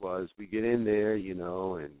pitch was we get in there,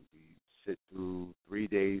 and we sit through 3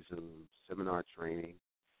 days of seminar training,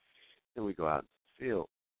 and we go out into the field.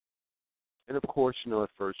 And, of course, at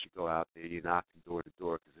first you go out there, you're knocking door to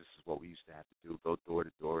door, because this is what we used to have to do, go door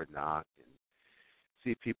to door and knock and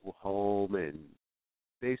see people home and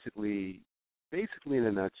basically in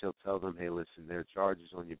a nutshell tell them, hey, listen, there are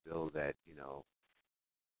charges on your bill that,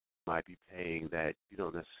 might be paying that you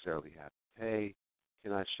don't necessarily have to pay.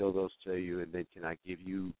 Can I show those to you, and then can I give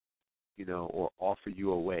you, or offer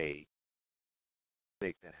you a way to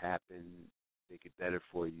make that happen, make it better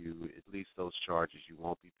for you, at least those charges you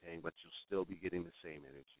won't be paying, but you'll still be getting the same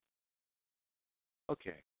energy.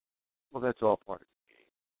 Okay. Well, that's all part of the game.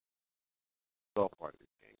 It's all part of the game.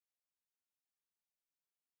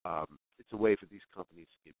 It's a way for these companies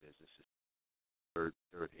to get businesses,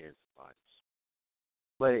 third-hand suppliers.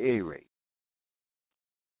 But at any rate,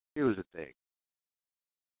 here was the thing.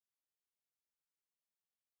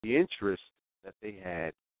 The interest that they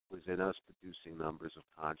had was in us producing numbers of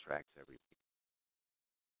contracts every week.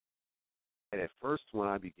 And at first, when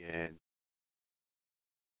I began,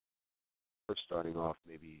 first starting off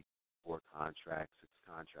maybe 4 contracts, 6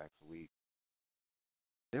 contracts a week,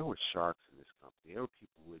 there were sharks in this company. There were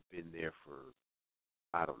people who had been there for,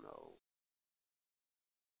 I don't know,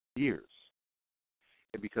 years.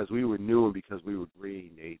 And because we were new and because we were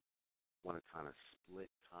green, they want to kind of split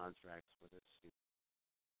contracts with us.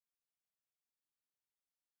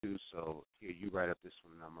 So here, you write up this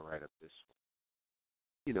one, and I'm going to write up this one.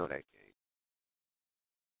 You know that game.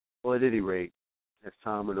 Well, at any rate, as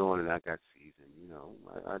time went on and I got seasoned,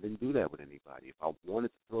 I didn't do that with anybody. If I wanted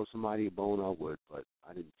to throw somebody a bone, I would, but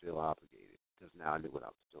I didn't feel obligated because now I knew what I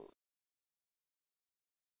was doing.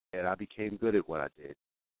 And I became good at what I did.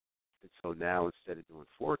 And so now, instead of doing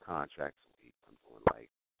 4 contracts a week, I'm doing like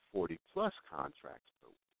 40-plus contracts per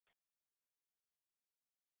week.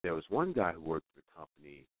 There was one guy who worked for the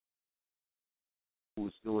company who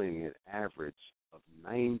was doing an average of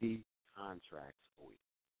 90 contracts a week.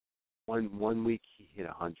 One week he hit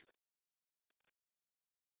 100.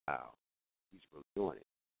 Wow, he's really doing it.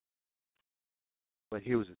 But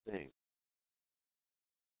here was the thing.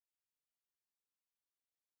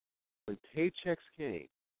 When paychecks came,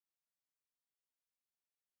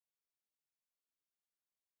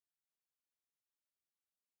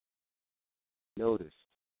 noticed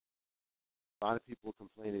a lot of people were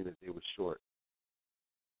complaining that they were short.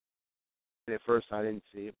 And at first I didn't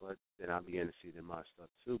see it, but then I began to see it in my stuff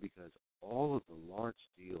too, because all of the large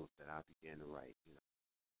deals that I began to write,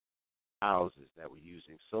 houses that were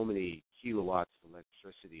using so many kilowatts of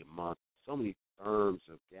electricity a month, so many therms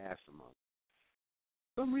of gas a month.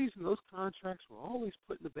 For some reason, those contracts were always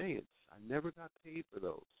put in abeyance. I never got paid for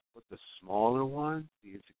those. But the smaller ones, the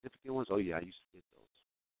insignificant ones, oh yeah, I used to get those.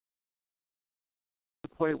 To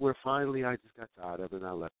the point where finally I just got tired of it and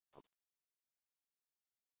I left them.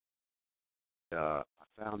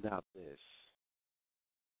 I found out this.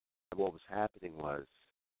 What was happening was,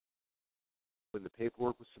 when the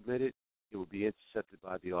paperwork was submitted, it would be intercepted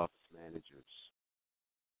by the office managers.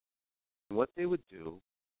 And what they would do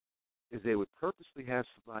is they would purposely have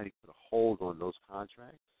somebody put a hold on those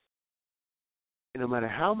contracts. And no matter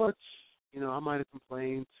how much, I might have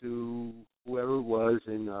complained to whoever it was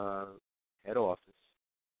in head office,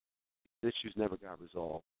 the issues never got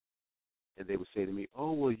resolved. And they would say to me,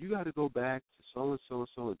 oh, well, you got to go back to so-and-so and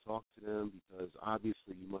so and talk to them because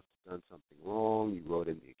obviously you must have done something wrong. You wrote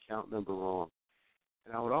in the account number wrong.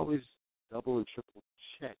 And I would always double and triple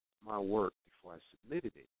check my work before I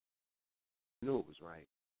submitted it. I knew it was right.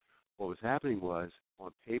 What was happening was,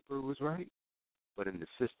 on paper it was right, but in the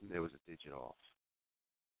system there was a digit off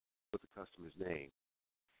with the customer's name.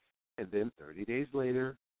 And then 30 days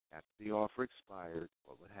later, after the offer expired,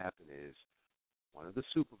 what would happen is one of the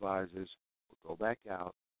supervisors would go back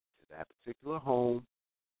out to that particular home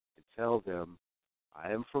and tell them,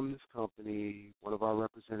 I am from this company. One of our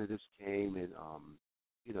representatives came and,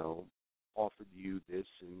 offered you this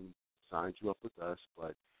and signed you up with us,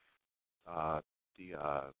 but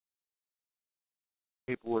the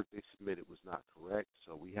paperwork they submitted was not correct,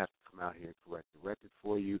 so we have to come out here and correct the record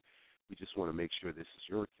for you. We just want to make sure this is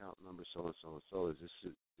your account number, so and so and so. Is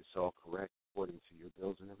this all correct according to your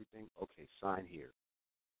bills and everything? Okay, sign here.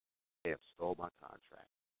 They have stole my contract.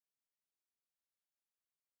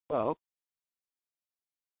 Well,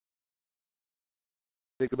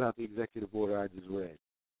 think about the executive order I just read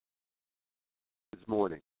this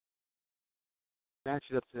morning. Match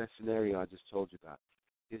it up to that scenario I just told you about.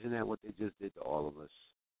 Isn't that what they just did to all of us?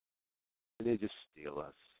 And they just steal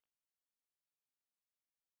us.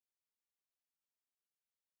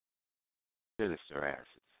 Sinister asses.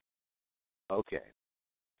 Okay.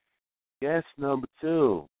 Guess number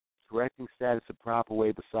 2. Correcting status a proper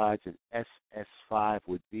way besides an SS5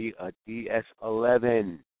 would be a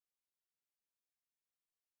DS11.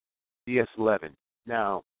 DS11.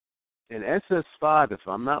 Now, an SS5, if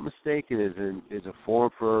I'm not mistaken, is a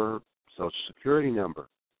form for Social Security number.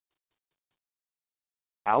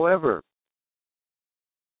 However,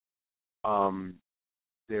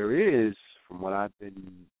 there is, from what I've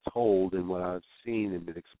been told and what I've seen and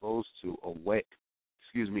been exposed to, a way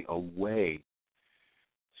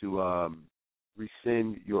to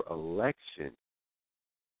rescind your election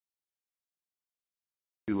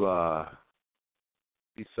to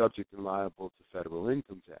be subject and liable to federal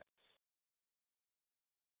income tax.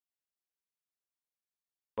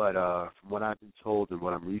 But from what I've been told and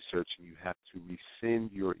what I'm researching, you have to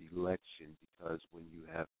rescind your election because when you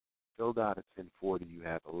have filled out a 1040, you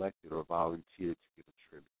have elected or volunteered to give a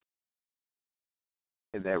tribute.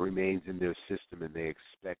 And that remains in their system, and they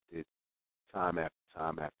expect it time after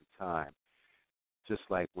time after time. Just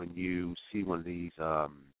like when you see one of these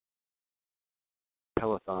telethons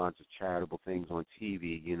or charitable things on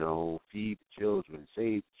TV, Feed the Children,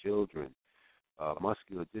 Save the Children,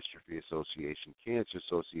 Muscular Dystrophy Association, Cancer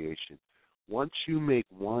Association. Once you make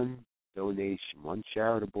one donation, one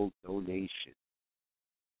charitable donation,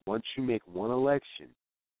 once you make one election,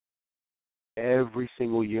 every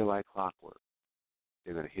single year like clockwork,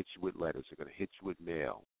 they're going to hit you with letters. They're going to hit you with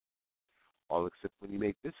mail. All except when you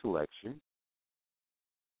make this election,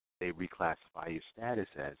 they reclassify your status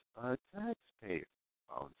as a taxpayer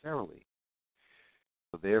voluntarily.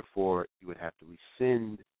 So therefore, you would have to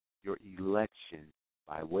rescind your election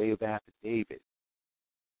by way of affidavit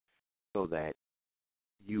so that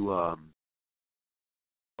you are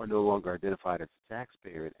no longer identified as a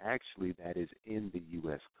taxpayer, and actually that is in the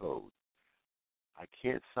U.S. Code. I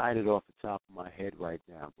can't cite it off the top of my head right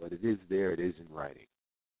now, but it is there. It is in writing.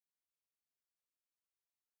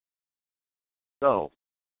 So,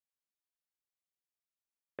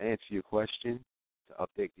 to answer your question, to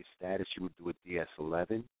update your status, you would do a DS11.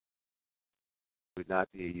 You would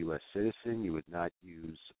not be a U.S. citizen. You would not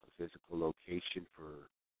use a physical location for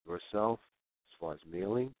yourself as far as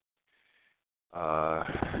mailing.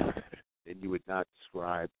 Then you would not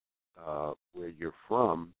describe where you're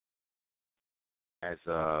from as,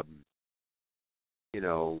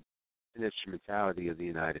 an instrumentality of the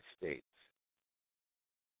United States.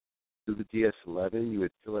 Through the DS-11, you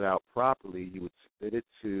would fill it out properly. You would submit it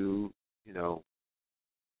to,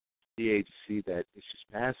 the agency that issues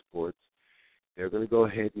passports. They're going to go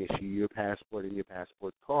ahead and issue your passport and your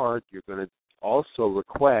passport card. You're going to also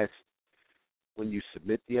request, when you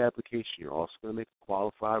submit the application, you're also going to make a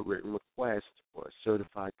qualified written request for a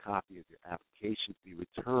certified copy of your application to be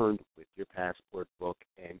returned with your passport book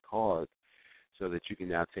and card, so that you can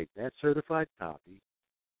now take that certified copy,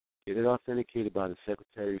 get it authenticated by the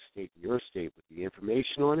Secretary of State in your state with the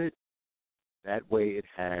information on it. That way it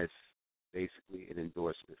has basically an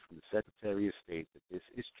endorsement from the Secretary of State that this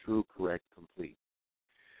is true, correct, complete.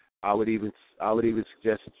 I would even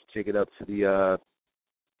suggest that you take it up to the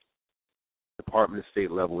Department of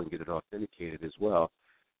State level and get it authenticated as well.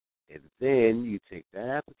 And then you take that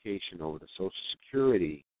application over to Social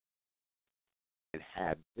Security and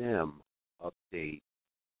have them update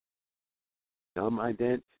num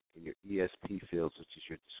ident in your ESP fields, which is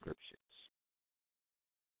your descriptions,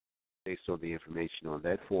 based on the information on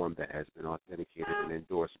that form that has been authenticated and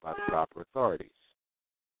endorsed by the proper authorities.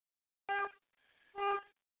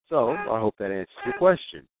 So I hope that answers your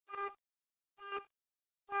question.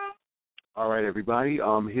 All right, everybody.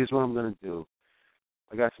 Here's what I'm going to do.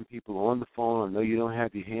 I got some people on the phone. I know you don't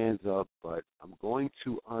have your hands up, but I'm going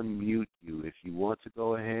to unmute you. If you want to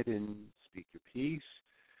go ahead and speak your piece,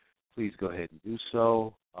 please go ahead and do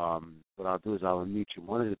so. What I'll do is I'll unmute you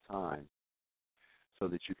one at a time so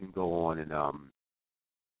that you can go on and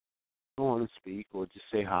speak, or just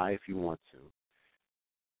say hi if you want to.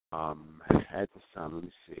 At this time, let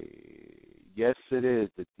me see. Yes, it is.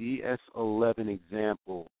 The DS-11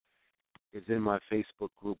 example is in my Facebook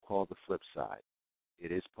group called The Flip Side.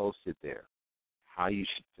 It is posted there, how you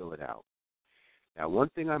should fill it out. Now, one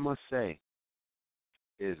thing I must say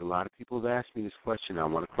is a lot of people have asked me this question. I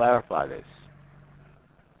want to clarify this.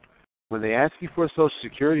 When they ask you for a Social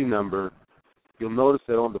Security number, you'll notice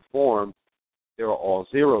that on the form, there are all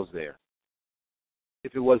zeros there.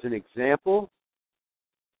 If it was an example,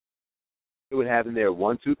 it would have in there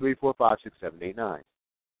 1, 2, 3, 4, 5, 6, 7, 8, 9.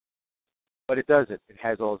 But it doesn't. It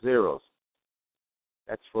has all zeros.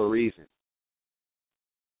 That's for a reason.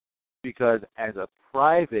 Because as a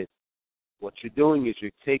private, what you're doing is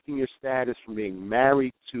you're taking your status from being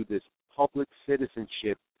married to this public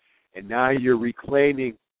citizenship, and now you're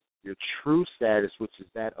reclaiming your true status, which is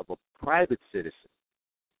that of a private citizen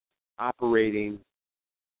operating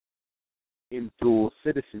in dual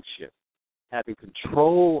citizenship, having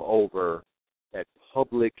control over that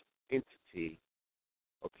public entity,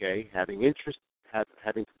 okay, having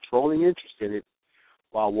controlling interest in it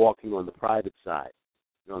while walking on the private side.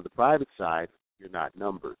 And on the private side, you're not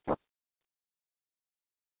numbered.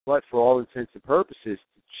 But for all intents and purposes,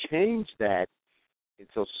 to change that in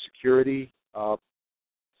Social Security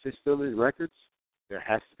system and records, there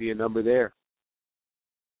has to be a number there.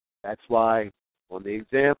 That's why on the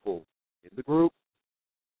example in the group,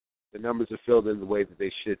 the numbers are filled in the way that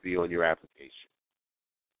they should be on your application.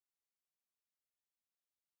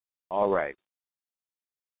 All right.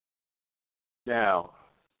 Now,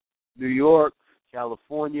 New York,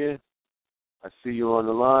 California, I see you on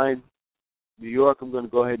the line. New York, I'm going to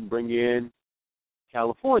go ahead and bring you in.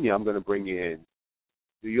 California, I'm going to bring you in.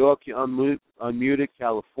 New York, you're unmuted.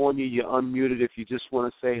 California, you're unmuted. If you just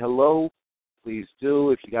want to say hello, please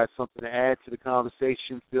do. If you got something to add to the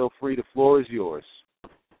conversation, feel free. The floor is yours.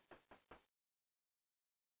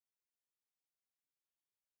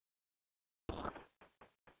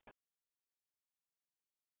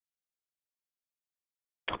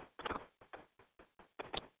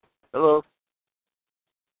 Hello?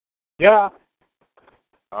 Yeah.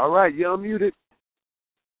 All right, you're unmuted.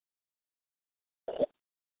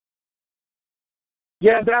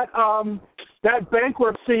 Yeah, that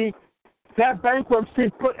bankruptcy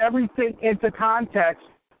put everything into context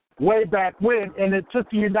way back when, and it took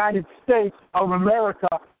the United States of America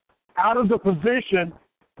out of the position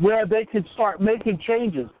where they could start making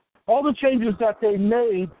changes. All the changes that they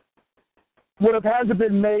made would have had to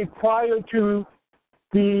been made prior to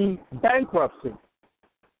the bankruptcy.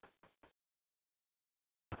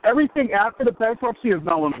 Everything after the bankruptcy is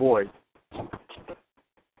null and void.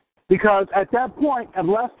 Because at that point,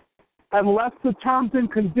 unless the terms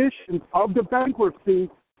and conditions of the bankruptcy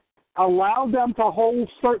allow them to hold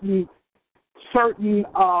certain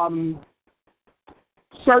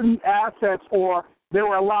assets, or they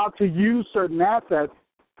were allowed to use certain assets,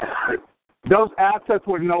 those assets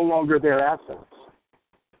were no longer their assets.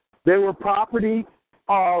 They were property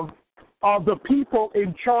of the people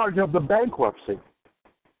in charge of the bankruptcy.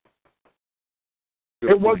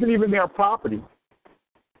 It wasn't even their property.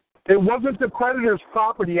 It wasn't the creditor's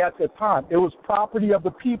property at the time. It was property of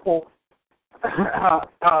the people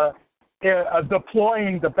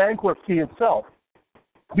deploying the bankruptcy itself.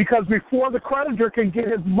 Because before the creditor can get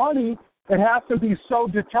his money, it has to be so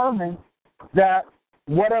determined that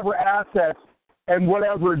whatever assets and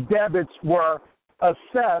whatever debits were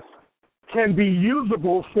assessed can be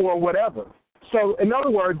usable for whatever. So, in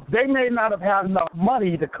other words, they may not have had enough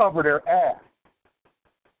money to cover their ass.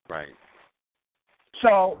 Right.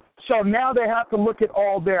 So now they have to look at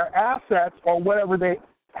all their assets or whatever they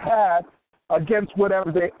had against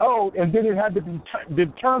whatever they owed, and then it had to be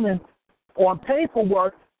determined on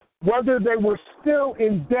paperwork whether they were still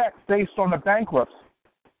in debt based on the bankruptcy.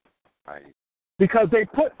 Right. Because they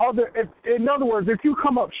put in other words, if you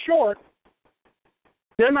come up short,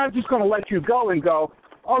 they're not just going to let you go and go,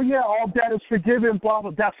 oh, yeah, all debt is forgiven, blah,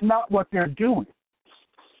 blah. That's not what they're doing.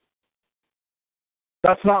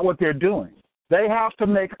 That's not what they're doing. They have to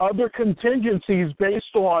make other contingencies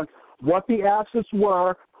based on what the assets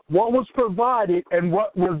were, what was provided, and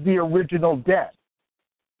what was the original debt.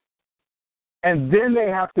 And then they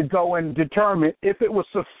have to go and determine if it was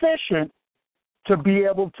sufficient to be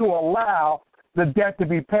able to allow the debt to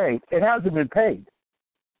be paid. It hasn't been paid.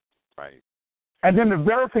 Right. And then the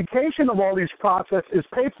verification of all these processes is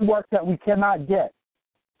paperwork that we cannot get.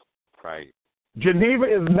 Right. Geneva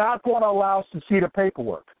is not going to allow us to see the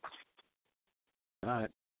paperwork. Not.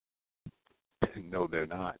 No, they're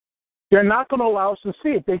not. They're not going to allow us to see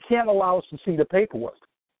it. They can't allow us to see the paperwork.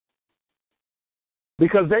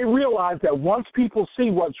 Because they realize that once people see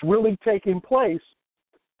what's really taking place,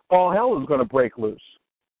 all hell is going to break loose.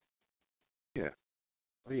 Yeah.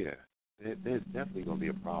 Oh, yeah. There's definitely going to be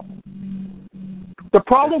a problem. The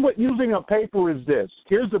problem with using a paper is this.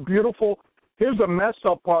 Here's the messed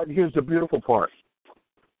up part, here's the beautiful part.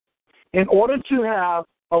 In order to have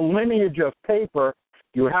a lineage of paper,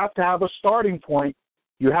 you have to have a starting point,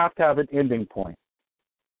 you have to have an ending point.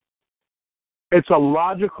 It's a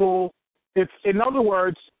logical, in other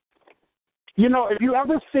words, if you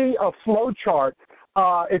ever see a flow chart,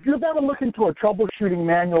 if you've ever looked into a troubleshooting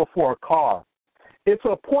manual for a car, it's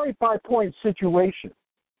a point-by-point situation.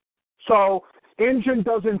 So, engine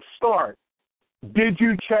doesn't start. Did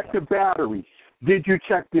you check the battery? Did you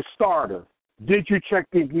check the starter? Did you check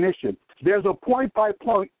the ignition? There's a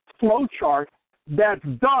point-by-point flow chart that's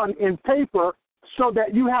done in paper so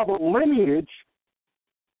that you have a lineage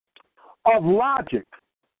of logic,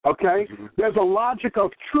 okay? Mm-hmm. There's a logic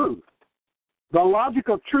of truth. The logic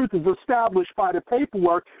of truth is established by the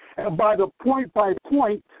paperwork and by the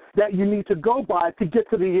point-by-point that you need to go by to get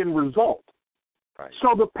to the end result. Right.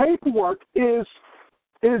 So the paperwork is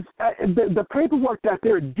the paperwork that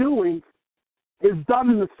they're doing is done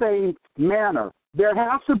in the same manner. There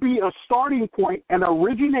has to be a starting point, an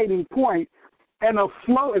originating point, and a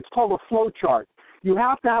flow. It's called a flow chart. You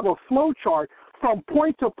have to have a flow chart from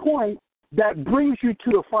point to point that brings you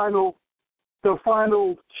to the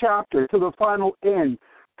final chapter, to the final end,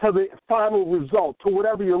 to the final result, to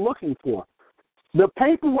whatever you're looking for. The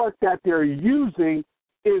paperwork that they're using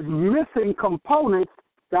is missing components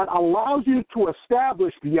that allows you to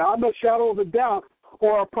establish beyond a shadow of a doubt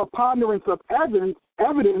or a preponderance of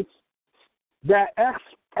evidence that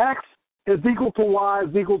X is equal to Y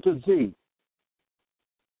is equal to Z.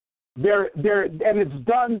 And it's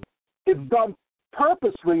done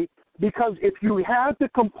purposely because if you had the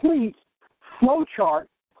complete flow chart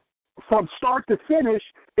from start to finish,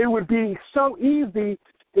 it would be so easy.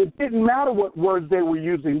 It didn't matter what words they were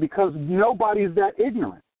using because nobody's that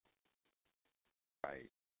ignorant. Right.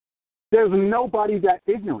 There's nobody that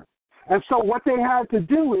ignorant. And so what they had to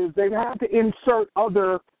do is they had to insert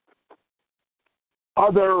other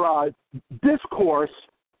discourse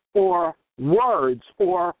or words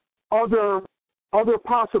or other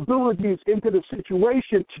possibilities into the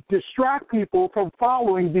situation to distract people from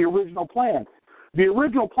following the original plan. The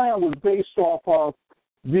original plan was based off of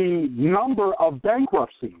the number of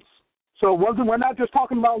bankruptcies. So we're not just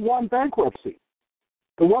talking about one bankruptcy.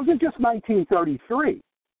 It wasn't just 1933.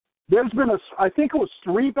 There's been I think it was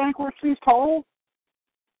 3 bankruptcies total.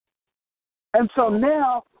 And so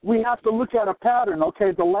now we have to look at a pattern.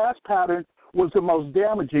 Okay, the last pattern was the most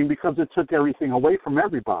damaging because it took everything away from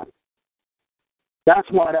everybody. That's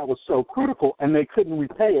why that was so critical, and they couldn't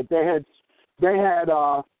repay it. They had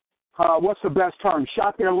what's the best term?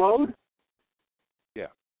 Shot their load. Yeah.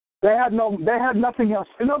 They had nothing else.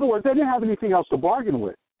 In other words, they didn't have anything else to bargain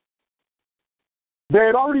with. They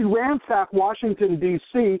had already ransacked Washington,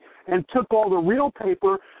 D.C., and took all the real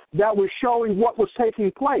paper that was showing what was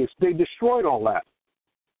taking place. They destroyed all that.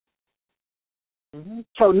 Mm-hmm.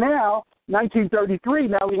 So now, 1933,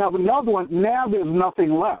 now we have another one. Now there's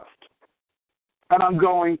nothing left. And I'm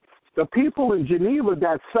going, the people in Geneva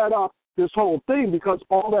that set up this whole thing, because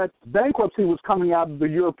all that bankruptcy was coming out of the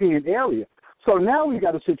European area. So now we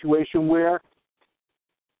got a situation where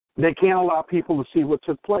they can't allow people to see what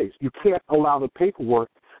took place. You can't allow the paperwork,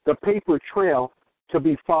 the paper trail, to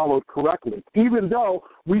be followed correctly. Even though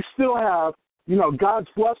we still have, God's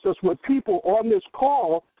blessed us with people on this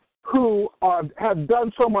call who have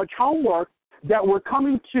done so much homework that we're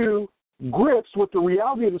coming to grips with the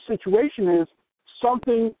reality of the situation is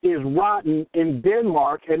something is rotten in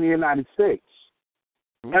Denmark and the United States.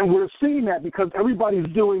 And we're seeing that because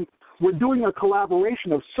we're doing a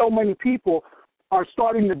collaboration of so many people are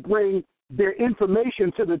starting to bring their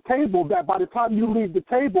information to the table that by the time you leave the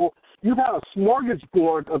table, you've had a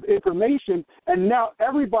smorgasbord of information, and now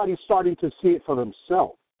everybody's starting to see it for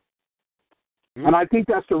themselves. And I think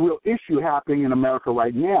that's the real issue happening in America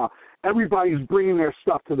right now. Everybody's bringing their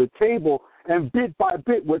stuff to the table, and bit by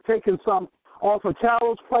bit, we're taking some off of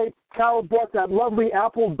Carol's plate. Carol brought that lovely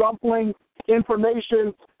apple dumpling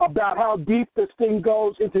information about how deep this thing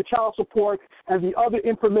goes into child support and the other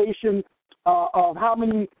information of how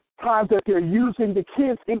many times that they're using the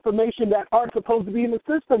kids' information that aren't supposed to be in the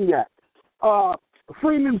system yet.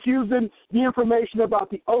 Freeman's using the information about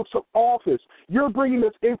the oaths of office. You're bringing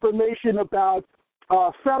this information about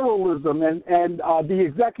federalism and the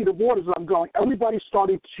executive orders. I'm going, everybody's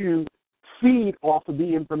starting to feed off of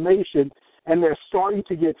the information, and they're starting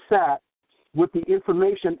to get fat with the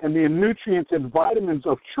information and the nutrients and vitamins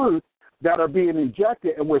of truth that are being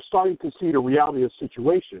injected, and we're starting to see the reality of the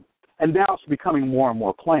situation. And now it's becoming more and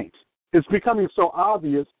more plain. It's becoming so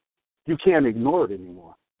obvious you can't ignore it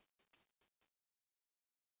anymore.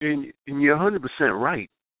 And you're 100% right.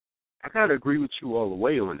 I got to agree with you all the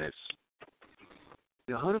way on this.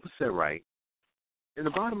 You're 100% right. And the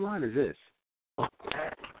bottom line is this.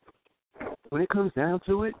 When it comes down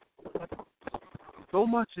to it, so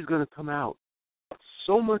much is going to come out.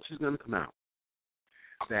 So much is going to come out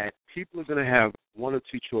that people are going to have one or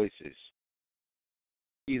two choices.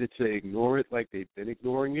 Either to ignore it like they've been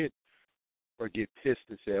ignoring it, or get pissed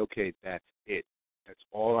and say, okay, that's it. That's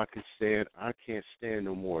all I can stand. I can't stand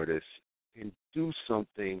no more of this. And do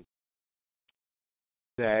something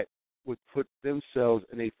that would put themselves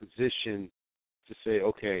in a position to say,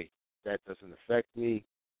 okay, that doesn't affect me.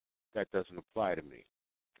 That doesn't apply to me.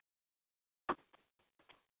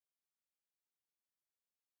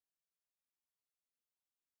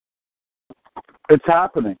 It's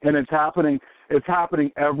happening, and it's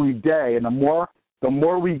happening every day. And the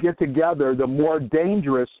more we get together, the more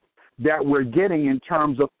dangerous that we're getting in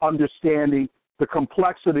terms of understanding the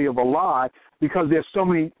complexity of a lie, because there's so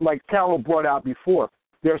many, like Carol brought out before,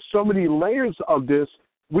 there's so many layers of this.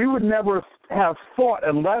 We would never have thought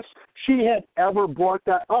unless she had ever brought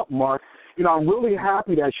that up, Mark. I'm really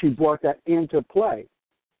happy that she brought that into play.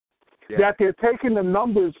 Yeah. That they're taking the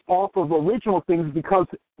numbers off of original things because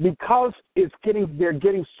they're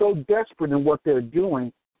getting so desperate in what they're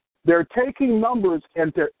doing. They're taking numbers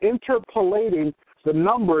and they're interpolating the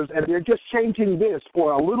numbers, and they're just changing this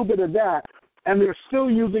or a little bit of that, and they're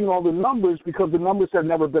still using all the numbers because the numbers have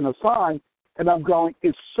never been assigned. And I'm going,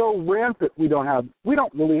 it's so rampant. We don't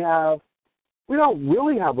really have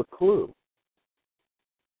a clue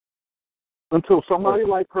until somebody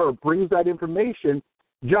like her brings that information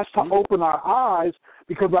just to open our eyes,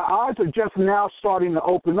 because our eyes are just now starting to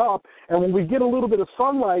open up. And when we get a little bit of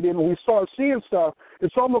sunlight in and we start seeing stuff,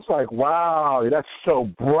 it's almost like, wow, that's so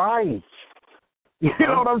bright. You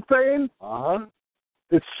know what I'm saying?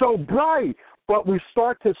 It's so bright. But we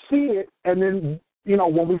start to see it, and then,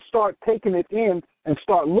 when we start taking it in and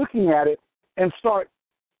start looking at it and start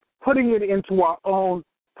putting it into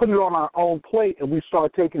putting it on our own plate, and we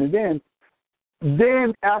start taking it in,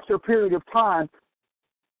 then after a period of time,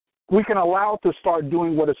 we can allow it to start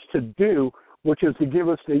doing what it's to do, which is to give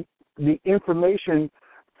us the information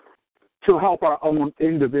to help our own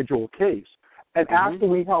individual case. And after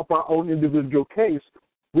we help our own individual case,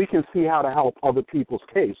 we can see how to help other people's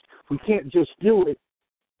case. We can't just do it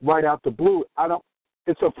right out the blue.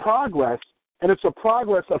 It's a progress, and it's a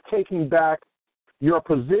progress of taking back your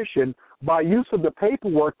position by use of the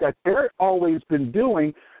paperwork that they've always been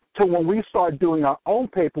doing, to when we start doing our own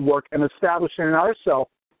paperwork and establishing ourselves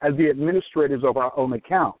as the administrators of our own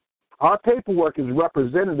account. Our paperwork is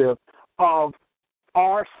representative of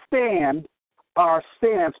our stance, our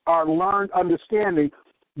learned understanding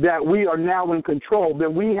that we are now in control.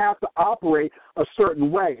 Then we have to operate a certain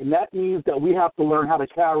way, and that means that we have to learn how to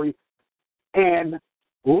carry and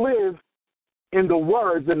live in the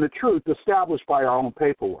words and the truth established by our own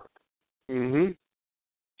paperwork. Mm-hmm.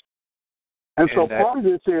 And so part of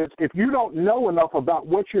this is, if you don't know enough about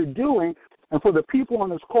what you're doing, And for the people on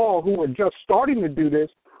this call who are just starting to do this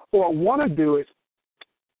or want to do it,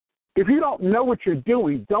 if you don't know what you're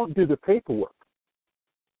doing, don't do the paperwork.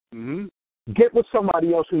 Mm-hmm. Get with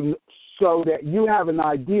somebody else so that you have an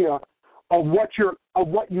idea of what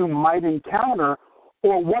you might encounter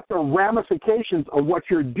or what the ramifications of what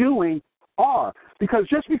you're doing are. Because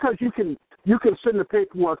just because you can send the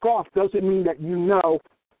paperwork off doesn't mean that you know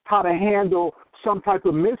how to handle some type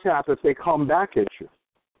of mishap if they come back at you.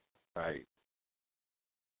 Right.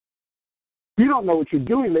 You don't know what you're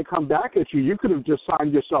doing, they come back at you. You could have just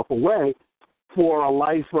signed yourself away for a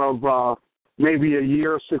life of maybe a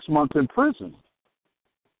year or 6 months in prison,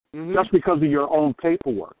 Mm-hmm. just because of your own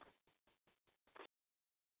paperwork.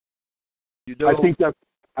 You know, I think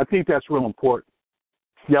that's real important.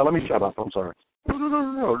 Yeah, let me shut up. I'm sorry.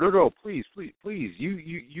 No. Please.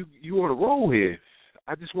 You on a roll here.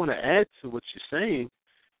 I just want to add to what you're saying.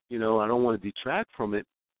 You know, I don't want to detract from it,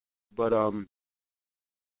 but 100%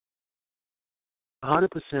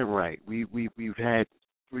 right. We've had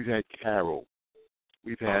Carol,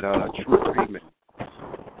 we've had True Treatment,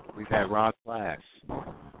 we've had Rod Glass,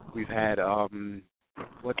 we've had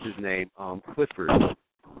what's his name, Clifford.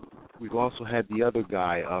 We've also had the other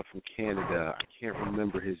guy from Canada. I can't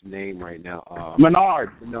remember his name right now. Menard.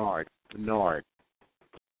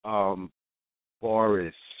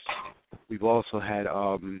 Boris. We've also had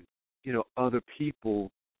other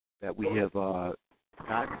people that we have gotten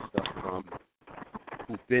stuff from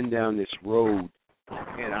who've been down this road,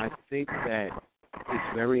 and I think that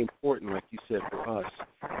it's very important, like you said, for us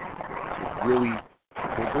to really,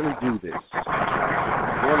 we're going to do this.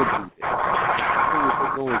 We're going to do this.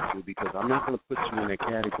 We're going to, because I'm not going to put you in that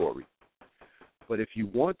category. But if you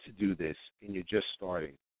want to do this and you're just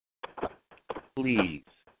starting, please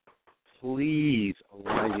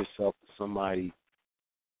align yourself with somebody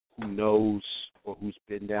who knows or who's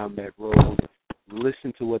been down that road.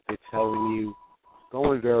 Listen to what they're telling you.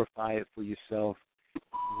 Go and verify it for yourself.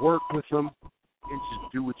 Work with them and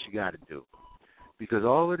just do what you got to do. Because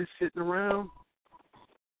all of this sitting around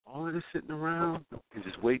and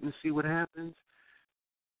just waiting to see what happens,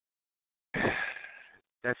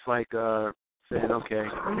 that's like saying, okay,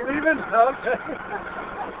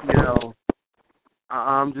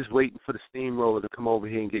 I'm just waiting for the steamroller to come over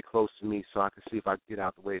here and get close to me so I can see if I can get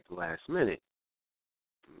out the way at the last minute.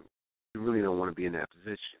 You really don't want to be in that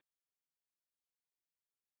position.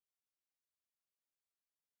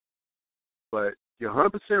 But you're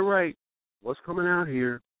 100% right. What's coming out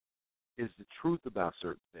here is the truth about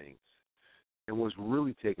certain things and what's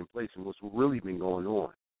really taking place and what's really been going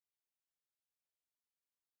on.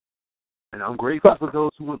 And I'm grateful for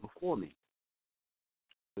those who went before me.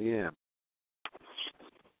 Yeah.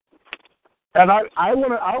 And I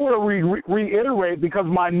want to reiterate, because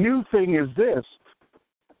my new thing is this.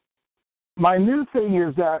 My new thing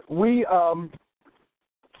is that we,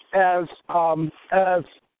 as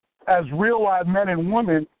real live men and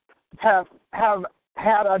women, have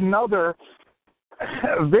had another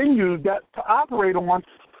venue that to operate on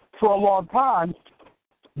for a long time.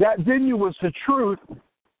 That venue was the truth.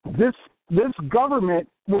 This government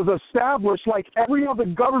was established like every other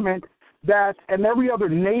government and every other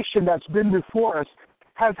nation that's been before us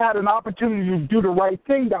has had an opportunity to do the right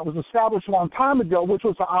thing that was established a long time ago, which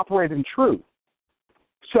was to operate in truth.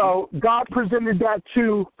 So God presented that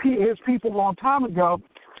to his people a long time ago,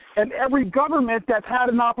 and every government that's had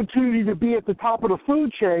an opportunity to be at the top of the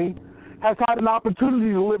food chain has had an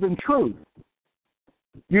opportunity to live in truth.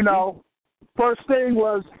 You know, first thing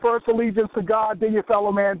was first allegiance to God, then your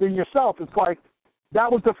fellow man, then yourself. It's like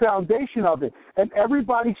that was the foundation of it. And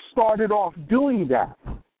everybody started off doing that.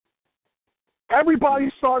 Everybody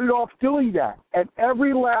started off doing that. And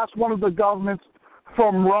every last one of the governments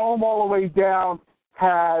from Rome all the way down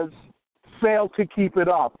has failed to keep it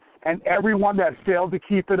up. And everyone that failed to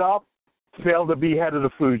keep it up failed to be head of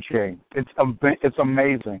the food chain. It's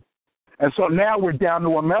amazing. And so now we're down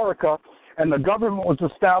to America, and the government was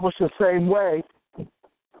established the same way.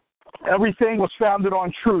 Everything was founded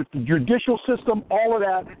on truth. The judicial system, all of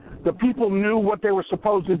that, the people knew what they were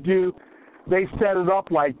supposed to do. They set it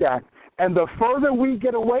up like that. And the further we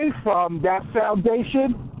get away from that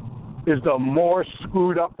foundation is the more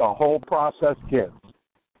screwed up the whole process gets.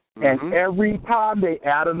 Mm-hmm. And every time they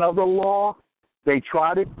add another law, they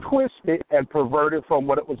try to twist it and pervert it from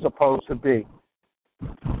what it was supposed to be.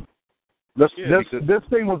 This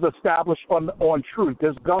thing was established on truth.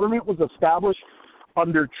 This government was established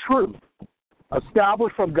under truth,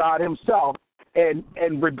 established from God himself. And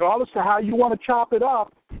regardless of how you want to chop it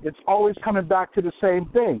up, it's always coming back to the same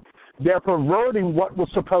thing. They're perverting what was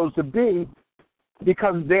supposed to be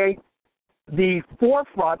because they the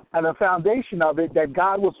forefront and the foundation of it, that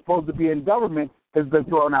God was supposed to be in government, has been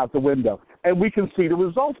thrown out the window. And we can see the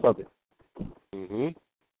results of it. Mm-hmm.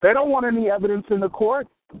 They don't want any evidence in the court.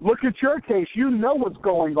 Look at your case. You know what's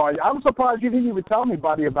going on. I'm surprised you didn't even tell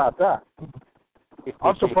anybody about that.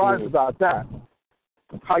 I'm surprised about that.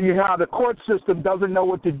 How the court system doesn't know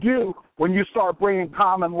what to do when you start bringing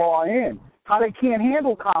common law in. How they can't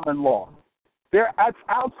handle common law. They're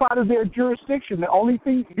outside of their jurisdiction. The only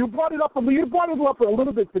thing you brought it up a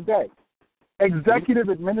little bit today. Executive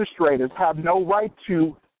administrators have no right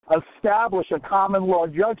to establish a common law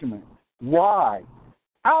judgment. Why?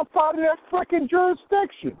 Outside of their freaking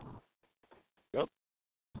jurisdiction. Yep.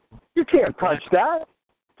 You can't touch that.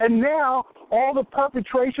 And now all the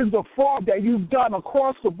perpetrations of fraud that you've done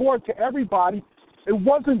across the board to everybody, it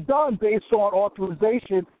wasn't done based on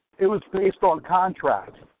authorization. It was based on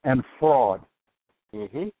contract and fraud.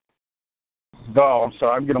 Mm-hmm. No, I'm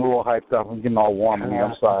sorry. I'm getting a little hyped up. I'm getting all warm in me.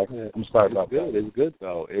 I'm sorry. I'm sorry about that. It's good,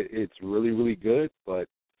 though. It's really, really good. But,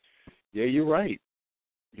 yeah, you're right.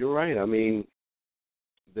 You're right. I mean,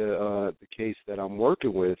 the case that I'm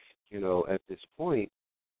working with, at this point,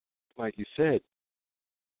 like you said,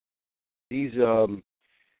 these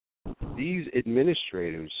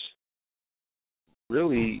administrators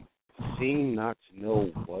really seem not to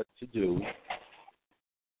know what to do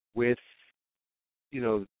with,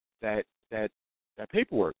 that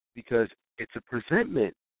paperwork, because it's a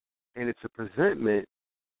presentment, and it's a presentment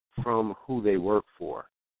from who they work for.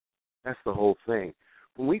 That's the whole thing.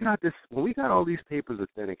 When we got all these papers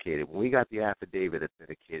authenticated, when we got the affidavit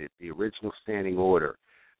authenticated, the original standing order,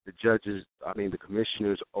 the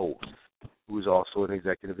commissioner's oath, who is also an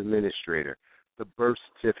executive administrator, the birth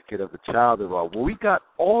certificate of the child involved, when we got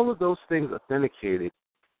all of those things authenticated,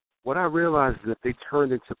 what I realized is that they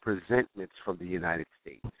turned into presentments from the United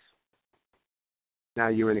States. Now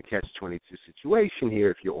you're in a catch-22 situation here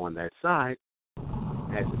if you're on that side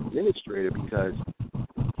as an administrator, because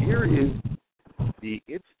here is the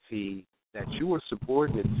entity that you are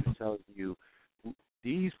subordinate to telling you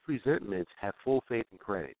these presentments have full faith and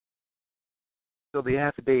credit. So the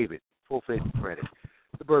affidavit, full faith and credit.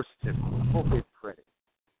 The birth certificate, full faith and credit.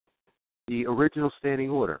 The original standing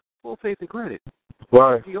order, full faith and credit.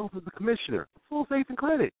 Right. The oath of the commissioner, full faith and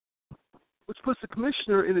credit. Which puts the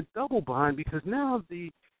commissioner in a double bind, because now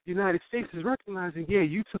the United States is recognizing,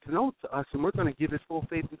 you took an oath to us, and we're going to give it full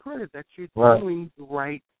faith and credit that you're doing the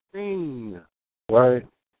right thing. Right.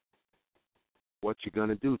 What you're going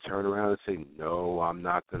to do, turn around and say, no, I'm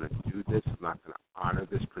not going to do this. I'm not going to honor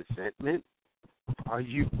this presentment. Are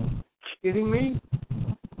you kidding me?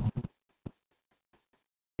 You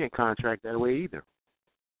can't contract that way either.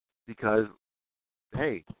 Because,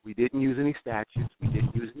 hey, we didn't use any statutes. We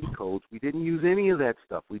didn't use any codes. We didn't use any of that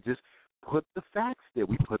stuff. We just put the facts there.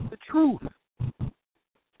 We put the truth.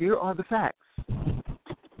 Here are the facts.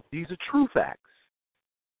 These are true facts.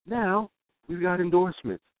 Now, we've got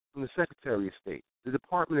endorsements from the Secretary of State, the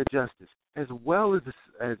Department of Justice, as well as the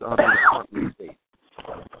Department of State,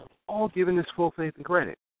 all giving this full faith and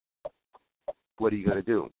credit. What are you going to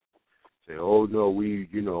do? Say, oh no, we're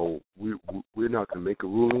not going to make a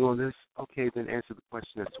ruling on this. Okay, then answer the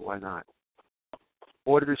question as to why not.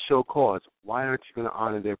 Order to show cause. Why aren't you going to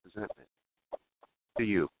honor their presentment to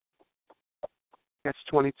you?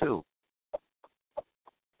 Catch-22.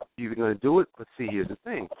 You're going to do it, but see, here's the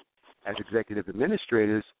thing. As executive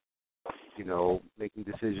administrators, making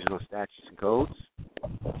decisions on statutes and codes,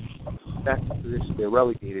 that's the position they're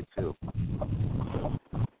relegated to.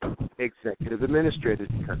 Executive administrators,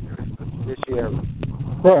 because they're a judiciary.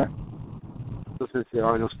 Right. So since there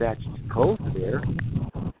are no statutes and codes there,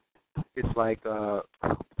 it's like, what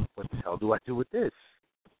the hell do I do with this?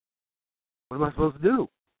 What am I supposed to do?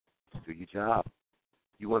 Just do your job.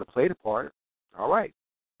 You want to play the part? All right.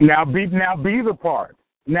 Now be the part.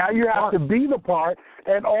 Now you have to be the part,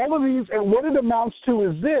 and all of these, and what it amounts to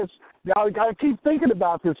is this. Now I keep thinking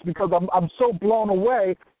about this because I'm so blown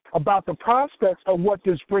away about the prospects of what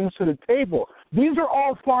this brings to the table. These are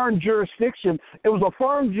all foreign jurisdictions. It was a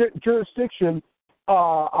foreign jurisdiction,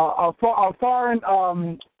 a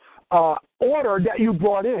foreign order that you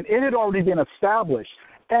brought in. It had already been established.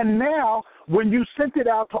 And now, when you sent it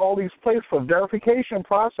out to all these places for verification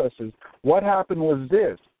processes, what happened was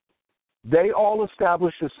this. They all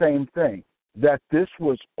established the same thing, that this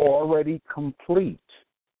was already complete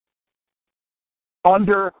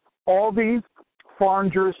under all these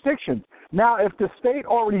foreign jurisdictions. Now, if the state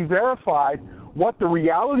already verified what the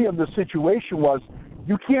reality of the situation was,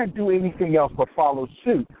 you can't do anything else but follow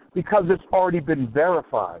suit because it's already been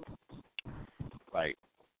verified. Right.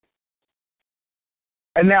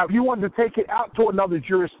 And now if you wanted to take it out to another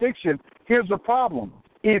jurisdiction, here's the problem.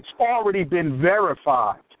 It's already been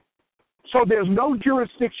verified. So there's no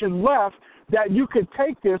jurisdiction left that you could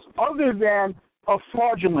take this other than a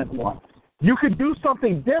fraudulent one. You could do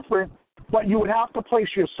something different, but you would have to place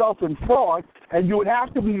yourself in fraud, and you would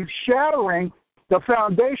have to be shattering the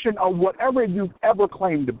foundation of whatever you've ever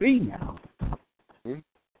claimed to be now. Mm-hmm.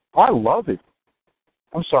 I love it.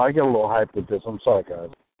 I'm sorry, I get a little hyped with this. I'm sorry, guys.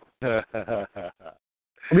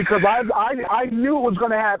 Because I knew it was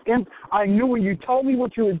going to have I knew when you told me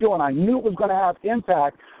what you were doing, I knew it was going to have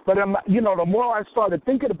impact. But, the more I started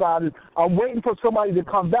thinking about it, I'm waiting for somebody to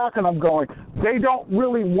come back, and I'm going, they don't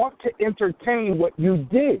really want to entertain what you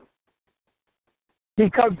did.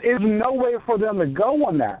 Because there's no way for them to go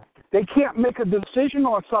on that. They can't make a decision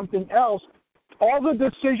on something else. All the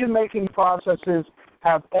decision-making processes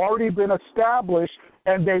have already been established,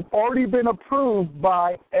 and they've already been approved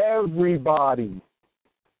by everybody.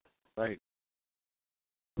 Right.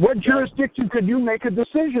 What jurisdiction could you make a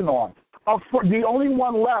decision on? The only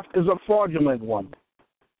one left is a fraudulent one.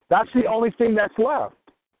 That's the only thing that's left.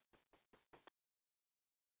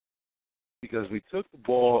 Because we took the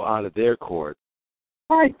ball out of their court,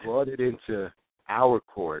 right, brought it into our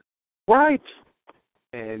court, right,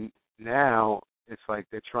 and now it's like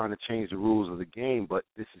they're trying to change the rules of the game, but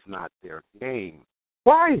this is not their game.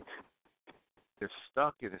 Right. They're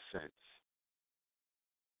stuck in a sense.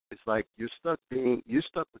 It's like you're stuck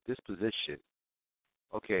with this position.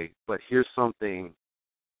 Okay, but here's something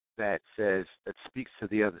that speaks to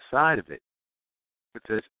the other side of it. It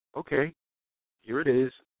says, okay, here it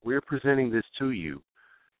is. We're presenting this to you.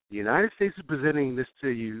 The United States is presenting this to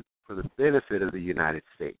you for the benefit of the United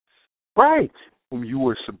States. Right. Whom you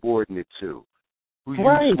were subordinate to, who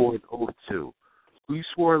right. you swore an oath to, who you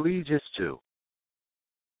swore allegiance to.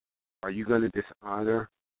 Are you going to dishonor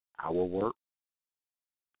our work?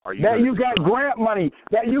 Are you that you got grant money,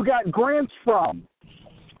 that you got grants from?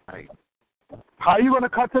 Right. How are you going to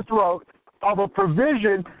cut the throat of a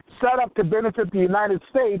provision set up to benefit the United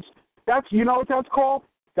States? You know what that's called?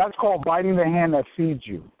 That's called biting the hand that feeds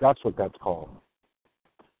you. That's what that's called.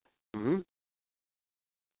 Mm-hmm.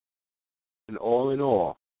 And all in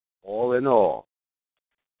all,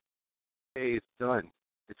 hey, it's done.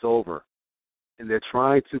 It's over. And they're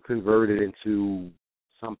trying to convert it into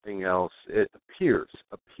something else. It appears.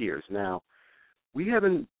 Now, we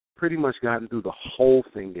haven't pretty much gotten through the whole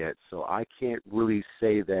thing yet, so I can't really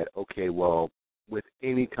say that, okay, well, with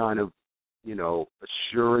any kind of,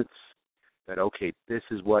 assurance that, okay, this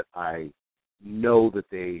is what I know that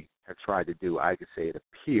they have tried to do. I could say it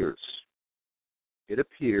appears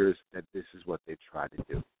that this is what they've tried to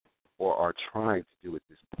do or are trying to do at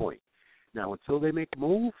this point. Now, until they make a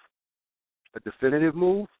move, a definitive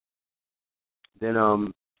move, then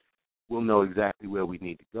we'll know exactly where we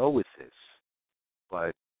need to go with this.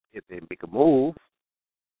 But if they make a move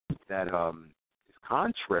that is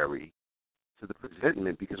contrary to the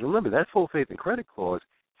presentment, because remember, that full faith and credit clause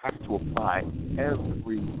has to apply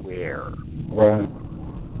everywhere. Right.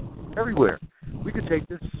 Everywhere. We could take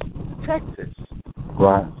this to Texas.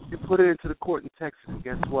 Right. You put it into the court in Texas, and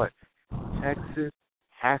guess what? Texas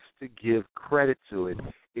has to give credit to it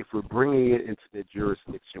if we're bringing it into their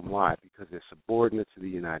jurisdiction. Why? Because they're subordinate to the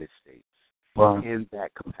United States in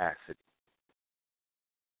that capacity.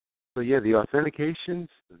 So, yeah, the authentications,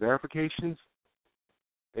 the verifications,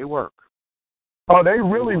 they work. Oh, they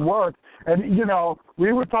really work. And,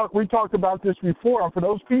 we talked about this before. And for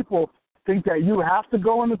those people think that you have to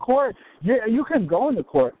go into court, yeah, you can go into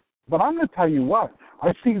court. But I'm going to tell you what,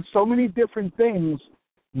 I've seen so many different things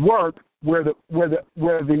work where the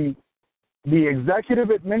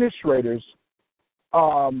executive administrators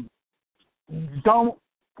don't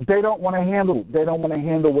want to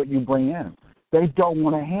handle what you bring in. They don't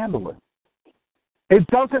want to handle it. It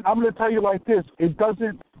doesn't. I'm going to tell you like this. It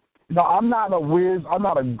doesn't. I'm not a whiz. I'm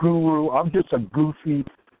not a guru. I'm just a goofy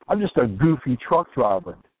truck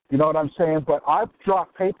driver. You know what I'm saying? But I've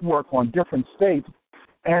dropped paperwork on different states,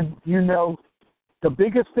 and the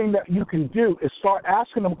biggest thing that you can do is start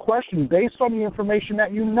asking them questions based on the information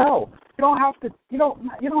that you know. You don't have to.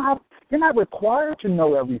 You're not required to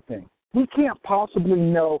know everything. We can't possibly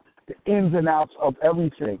know the ins and outs of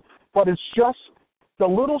everything. But it's just the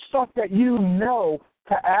little stuff that you know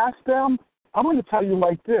to ask them. I'm going to tell you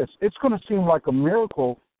like this. It's going to seem like a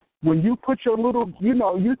miracle when you put your little,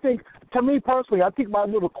 you think, to me personally, I think my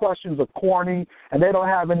little questions are corny and they don't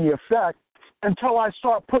have any effect until I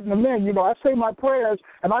start putting them in. I say my prayers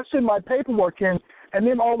and I send my paperwork in, and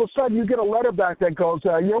then all of a sudden you get a letter back that goes,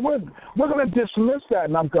 we're going to dismiss that.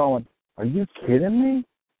 And I'm going, are you kidding me?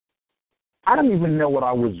 I don't even know what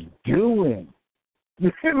I was doing.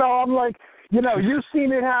 I'm like, you've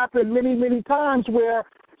seen it happen many, many times where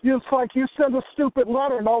it's like you send a stupid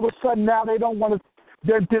letter and all of a sudden now they don't want to,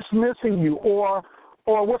 they're dismissing you. Or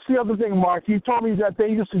what's the other thing, Mark? You told me that they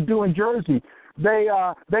used to do in Jersey.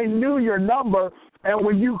 They knew your number, and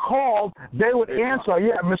when you called, they would answer,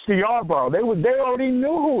 Mr. Yarborough. They already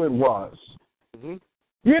knew who it was. Mm-hmm.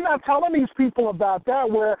 You're not telling these people about that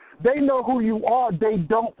where they know who you are. They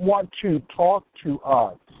don't want to talk to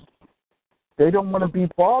us. They don't want to be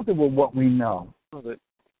bothered with what we know.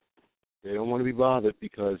 They don't want to be bothered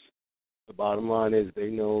because the bottom line is they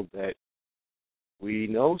know that we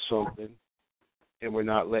know something and we're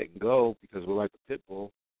not letting go because we're like a pit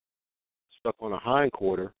bull stuck on a hind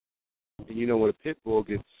quarter. And when a pit bull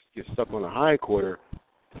gets stuck on a hind quarter,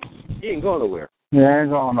 he ain't going nowhere. Yeah,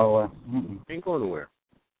 ain't going nowhere. Mm-mm. Ain't going nowhere.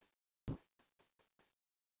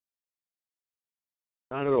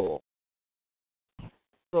 Not at all.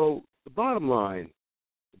 So the bottom line,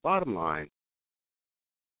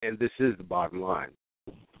 and this is the bottom line,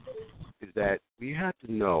 is that we have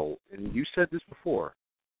to know, and you said this before,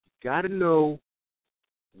 you got to know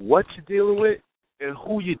what you're dealing with and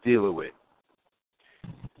who you're dealing with.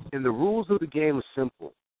 And the rules of the game are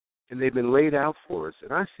simple, and they've been laid out for us,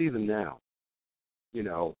 and I see them now.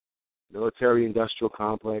 Military-industrial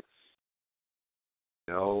complex,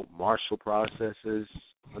 martial processes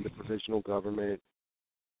under provisional government,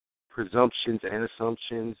 presumptions and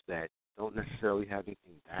assumptions that don't necessarily have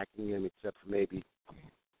anything backing them except for maybe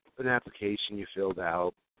an application you filled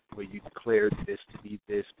out where you declared this to be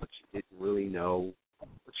this, but you didn't really know,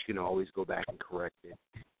 but you can always go back and correct it.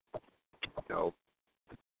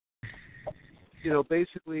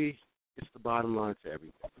 Basically, it's the bottom line to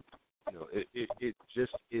everything. It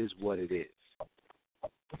just is what it is.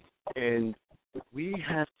 And we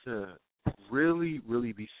have to really,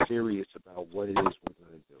 really be serious about what it is we're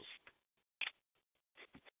going to do.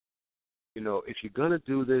 If you're going to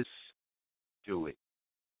do this, do it.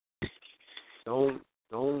 Don't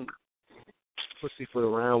pussyfoot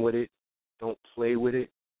around with it. Don't play with it.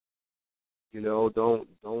 Don't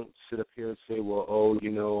sit up here and say, well,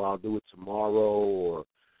 I'll do it tomorrow or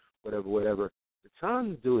whatever. The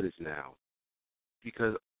time to do it is now.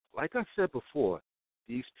 Because, like I said before,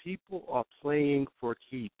 these people are playing for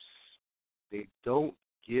keeps. They don't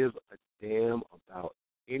give a damn about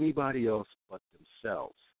anybody else but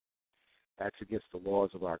themselves. That's against the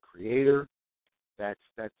laws of our Creator. That's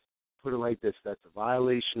put it like this, that's a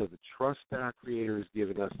violation of the trust that our Creator has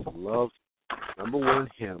given us to love, number one,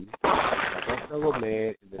 Him, love our fellow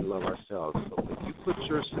man, and then love ourselves. So if you put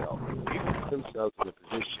themselves in a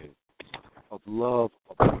position of love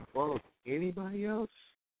above anybody else,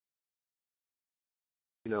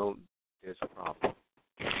 there's a problem.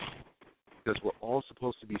 Because we're all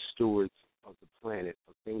supposed to be stewards of the planet,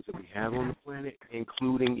 of things that we have on the planet,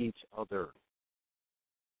 including each other.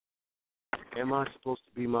 Am I supposed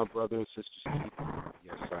to be my brother and sister's keeper?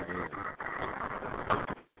 Yes, I am.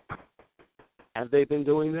 Have they been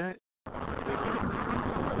doing that? They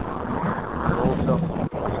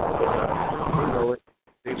know it.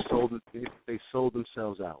 They sold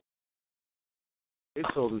themselves out. They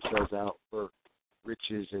sold themselves out for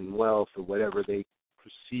riches and wealth or whatever they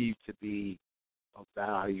perceive to be of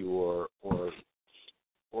value or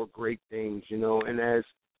great things, and as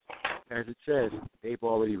it says, they've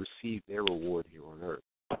already received their reward here on earth.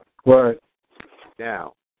 Right.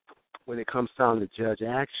 Now, when it comes time to judge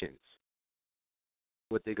actions,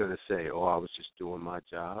 what they're going to say, I was just doing my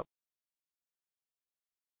job.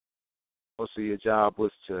 So your job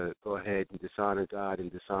was to go ahead and dishonor God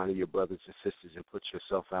and dishonor your brothers and sisters and put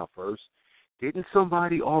yourself out first. Didn't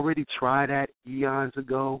somebody already try that eons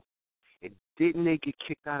ago? And didn't they get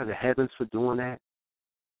kicked out of the heavens for doing that?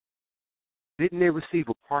 Didn't they receive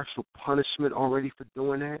a partial punishment already for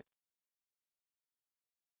doing that?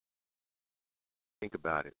 Think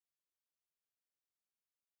about it.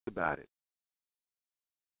 Think about it.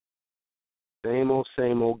 Same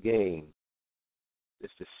old game.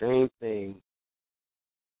 It's the same thing.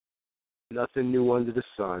 Nothing new under the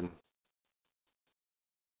sun.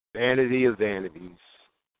 Vanity of vanities.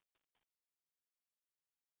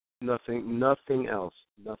 Nothing else.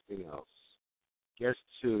 Guess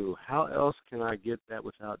 2. How else can I get that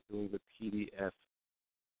without doing the PDF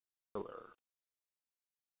filler?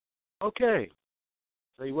 Okay.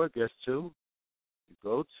 Tell you what, guess 2. You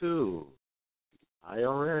go to the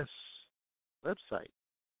IRS website.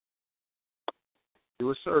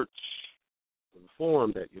 Do a search for the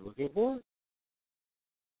form that you're looking for.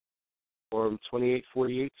 Form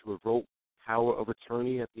 2848 to revoke power of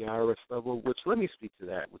attorney at the IRS level, which let me speak to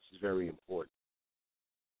that, which is very important.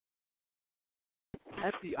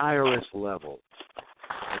 At the IRS level,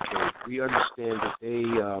 Okay, we understand that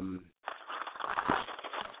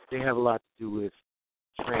they have a lot to do with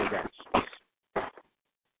transactions.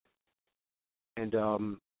 And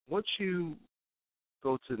once you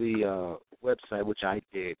go to the website, which I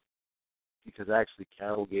did, because actually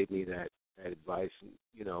Carol gave me that advice, and,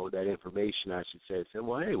 that information, I should say. Said,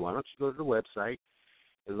 well, hey, why don't you go to the website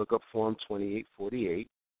and look up Form 2848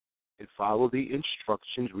 and follow the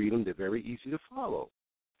instructions, read them. They're very easy to follow.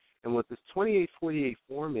 And what this 2848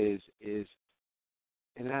 form is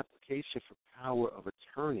an application for power of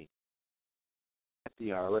attorney at the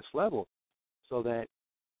IRS level, so that,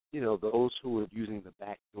 those who are using the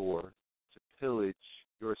back door to pillage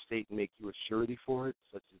your estate and make you a surety for it,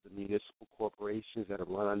 such as the municipal corporations that are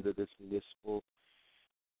run under this municipal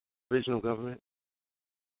provisional government,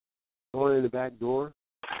 going in the back door,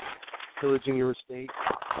 pillaging your estate,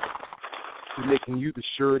 making you the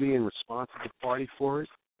surety and responsible party for it.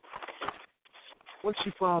 Once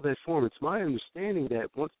you file that form, it's my understanding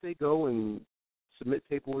that once they go and submit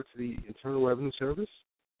paperwork to the Internal Revenue Service,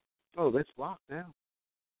 that's blocked now.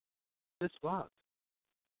 It's blocked.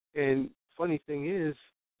 And funny thing is,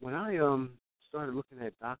 when I started looking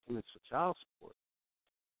at documents for child support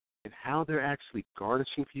and how they're actually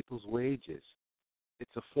garnishing people's wages,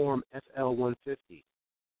 it's a form FL-150,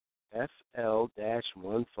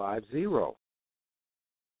 FL-150.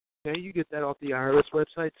 Okay, you get that off the IRS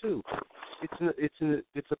website too.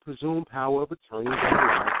 It's a presumed power of attorney that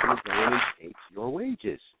allows them to go in and take your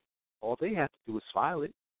wages. All they have to do is file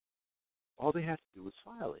it.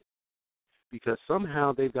 Because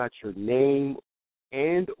somehow they've got your name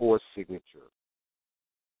and or signature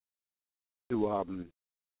to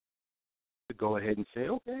go ahead and say,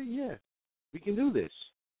 okay, yeah, we can do this.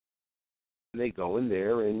 And they go in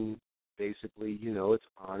there and basically, it's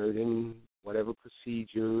honored in whatever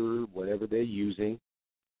procedure, whatever they're using,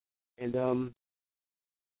 and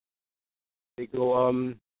they go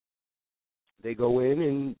in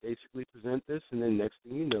and basically present this, and then next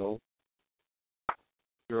thing you know,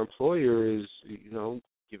 your employer is,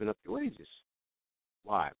 giving up your wages.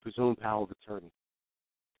 Why? Presumed power of attorney.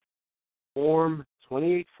 Form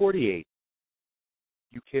 2848,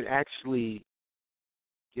 you can actually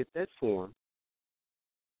get that form,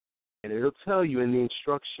 and it'll tell you in the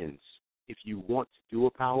instructions, if you want to do a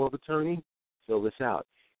power of attorney, fill this out.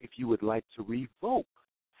 If you would like to revoke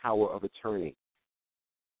power of attorney,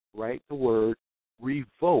 write the word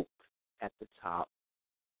revoke at the top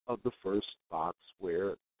of the first box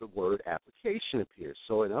where the word application appears.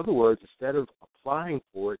 So in other words, instead of applying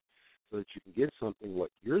for it so that you can get something, what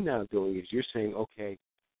you're now doing is you're saying, okay,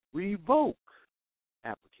 revoke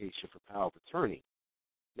application for power of attorney.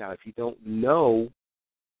 Now, if you don't know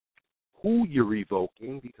who you're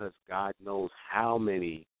revoking, because God knows how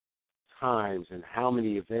many times and how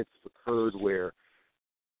many events have occurred where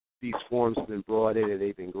these forms have been brought in and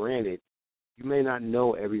they've been granted, you may not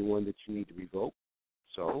know everyone that you need to revoke.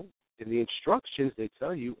 So in the instructions, they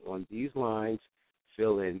tell you on these lines,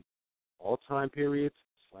 fill in all time periods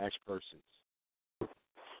 / persons.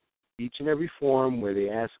 Each and every form where they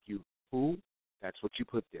ask you who, that's what you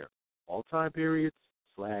put there. All time periods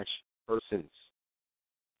 / persons.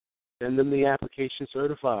 Send them the application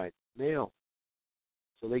certified, mail.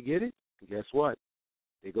 So they get it, and guess what?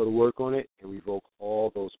 They go to work on it and revoke all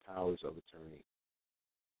those powers of attorney.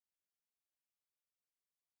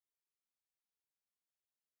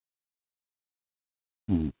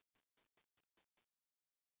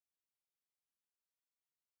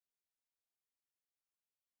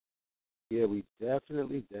 Yeah, we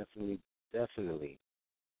definitely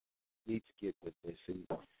need to get with this. And,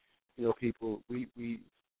 people, we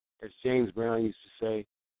as James Brown used to say,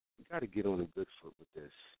 we got to get on a good foot with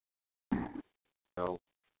this.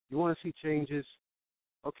 You want to see changes?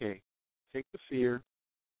 Okay, take the fear,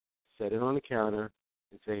 set it on the counter,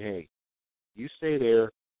 and say, hey, you stay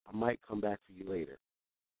there. I might come back for you later.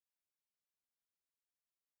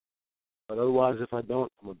 But otherwise, if I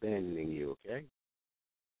don't, I'm abandoning you, okay?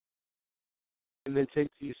 And then take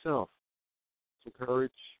to yourself some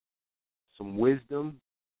courage, some wisdom,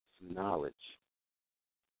 some knowledge.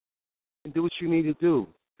 And do what you need to do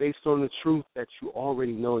based on the truth that you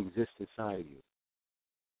already know exists inside of you.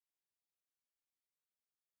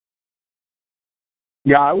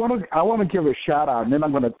 Yeah, I want to give a shout out, and then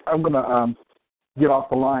I'm gonna get off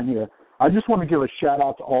the line here. I just want to give a shout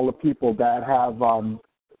out to all the people that have,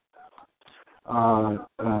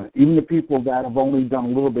 even the people that have only done a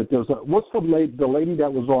little bit. There's what's the lady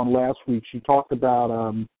that was on last week? She talked about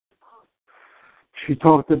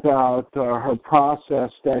her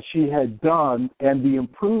process that she had done and the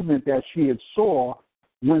improvement that she had saw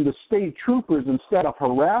when the state troopers, instead of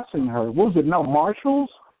harassing her, marshals?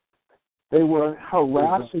 They were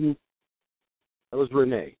harassing. That was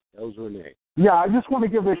Renee. Yeah, I just want to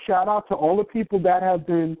give a shout out to all the people that have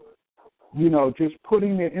been, just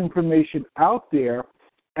putting their information out there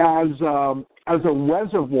as a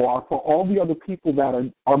reservoir for all the other people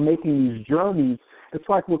that are making these journeys. It's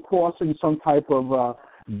like we're crossing some type of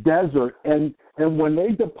desert, and when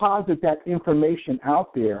they deposit that information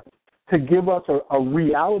out there to give us a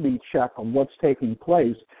reality check on what's taking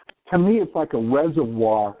place, to me it's like a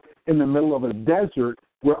reservoir in the middle of a desert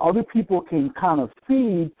where other people can kind of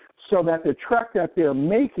feed so that the trek that they're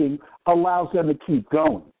making allows them to keep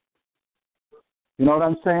going. You know what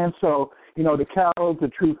I'm saying? So, to Carol, to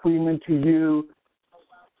True Freeman, to you,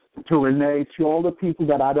 to Renee, to all the people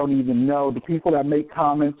that I don't even know, the people that make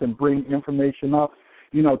comments and bring information up,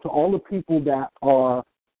 to all the people that are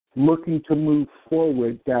looking to move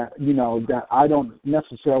forward that I don't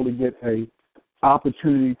necessarily get a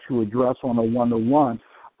opportunity to address on a one-to-one.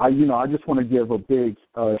 I just want to give a big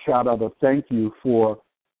shout out of thank you for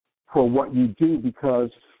what you do, because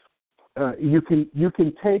you can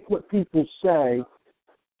take what people say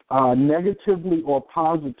negatively or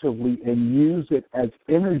positively and use it as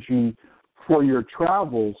energy for your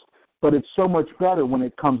travels, but it's so much better when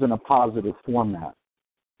it comes in a positive format.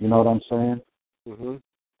 You know what I'm saying? Mm-hmm.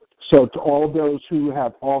 So to all those who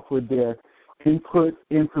have offered their input,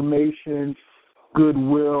 information,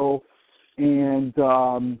 goodwill, and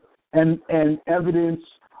evidence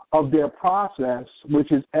of their process,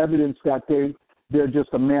 which is evidence that they're just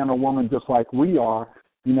a man or woman just like we are,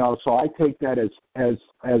 so I take that as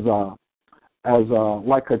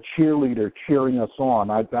like a cheerleader cheering us on.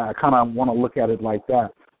 I kind of want to look at it like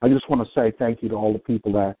that. I just want to say thank you to all the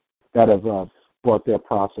people that have brought their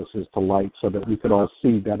processes to light so that we could all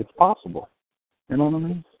see that it's possible. You know what I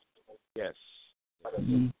mean? Yes.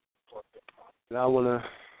 Mm-hmm. And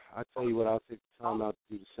I tell you what, I'll take the time out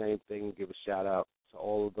to do the same thing and give a shout out to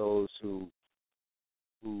all of those who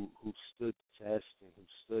stood the test and who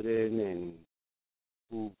stood in and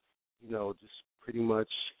who, just pretty much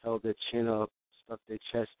held their chin up, stuck their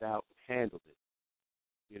chest out, and handled it.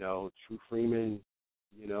 True Freeman,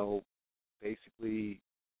 basically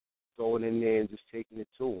going in there and just taking it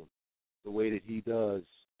to him the way that he does.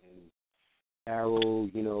 And Carol,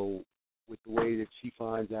 with the way that she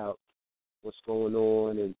finds out what's going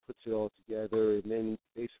on and puts it all together and then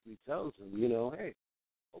basically tells him, hey,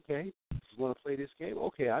 okay, you want to play this game?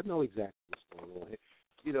 Okay, I know exactly what's going on here.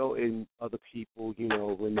 And other people,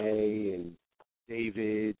 Renee and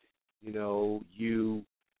David, you,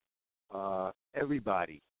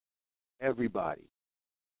 everybody, who's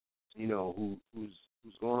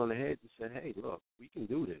gone on ahead and said, hey, look, we can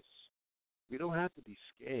do this. We don't have to be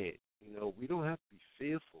scared. We don't have to be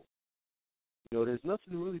fearful. There's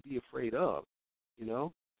nothing to really be afraid of,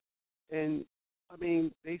 And,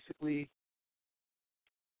 basically,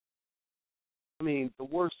 the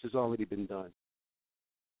worst has already been done.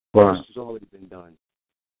 The worst has already been done.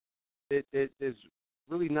 There's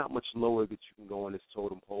really not much lower that you can go on this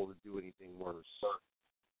totem pole to do anything worse.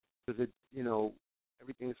 Because,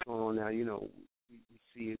 everything that's going on now, we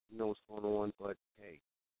see it, we know what's going on, but, hey,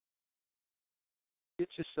 get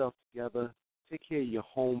yourself together. Take care of your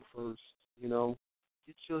home first,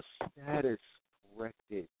 Get your status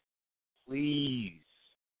corrected, please.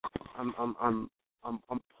 I'm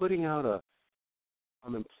putting out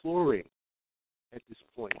I'm imploring at this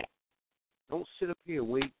point. Don't sit up here and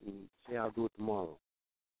wait and say I'll do it tomorrow.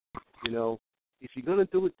 If you're gonna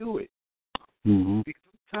do it, do it. Mm-hmm. I'm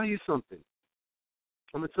gonna tell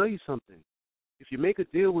you something. If you make a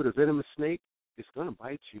deal with a venomous snake, it's gonna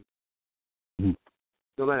bite you. Mm-hmm.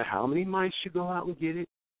 No matter how many mice you go out and get it,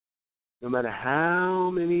 no matter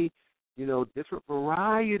how many, different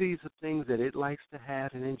varieties of things that it likes to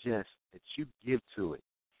have and ingest that you give to it,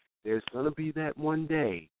 there's going to be that one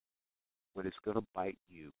day when it's going to bite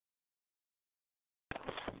you.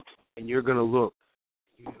 And you're going to look,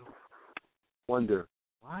 wonder,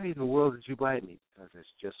 why in the world did you bite me? Because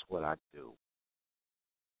it's just what I do.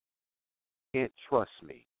 You can't trust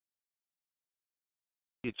me.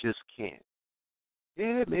 You just can't.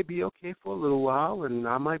 Yeah, it may be okay for a little while, and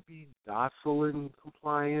I might be docile and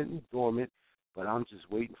compliant and dormant, but I'm just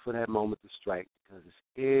waiting for that moment to strike because it's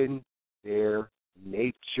in their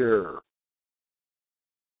nature.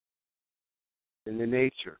 In their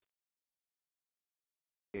nature.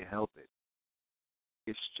 They can't help it.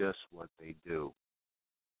 It's just what they do.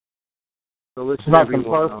 So listen, nothing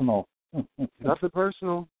personal. Nothing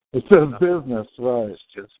personal. It's just business, right? It's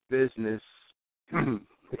just business.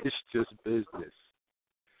 It's just business.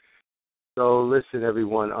 So listen,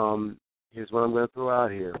 everyone. here's what I'm going to throw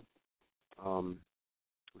out here.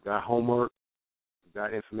 We got homework. We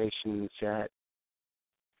got information in the chat.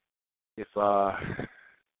 If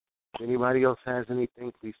anybody else has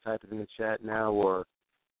anything, please type it in the chat now, or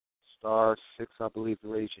 *6, I believe, to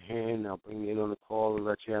raise your hand. I'll bring you in on the call and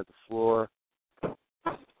let you have the floor.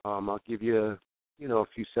 I'll give you, a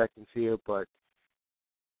few seconds here, but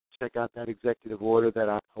check out that executive order that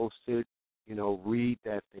I posted. Read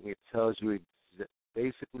that thing. It tells you,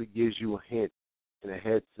 basically gives you a hint and a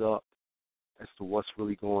heads up as to what's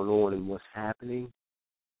really going on and what's happening.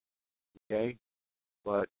 Okay?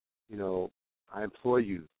 But, I implore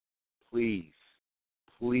you, please,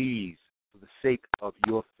 for the sake of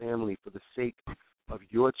your family, for the sake of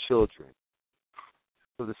your children,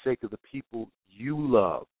 for the sake of the people you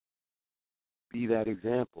love, be that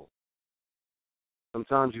example.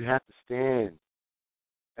 Sometimes you have to stand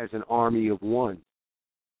as an army of one,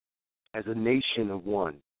 as a nation of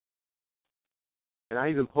one. And I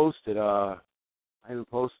even posted a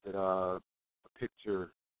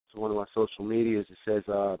picture to one of my social medias that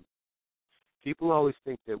says, people always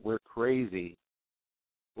think that we're crazy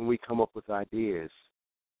when we come up with ideas.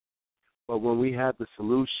 But when we have the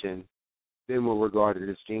solution, then we're regarded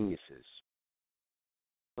as geniuses.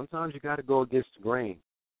 Sometimes you got to go against the grain.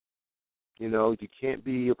 You can't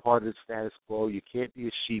be a part of the status quo. You can't be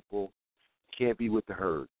a sheeple. You can't be with the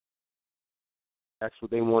herd. That's what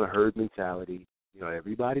they want, a herd mentality.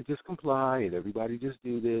 Everybody just comply and everybody just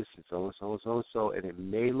do this and so and so and so and so. And it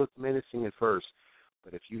may look menacing at first,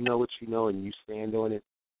 but if you know what you know and you stand on it,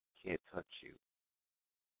 it can't touch you.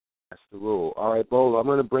 That's the rule. All right, Bolo, I'm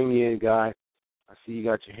going to bring you in, guy. I see you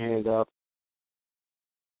got your hand up.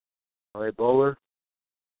 All right, Bowler.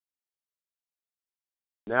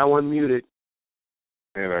 Now unmuted.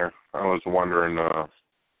 Hey there. I was wondering,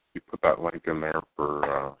 you put that link in there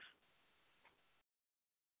for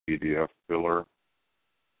PDF filler.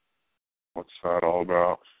 What's that all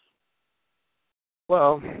about?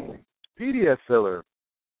 Well, PDF filler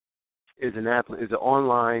is an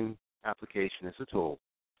online application. It's a tool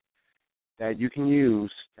that you can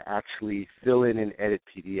use to actually fill in and edit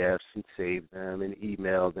PDFs and save them and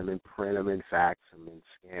email them and print them and fax them and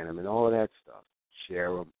scan them and all of that stuff.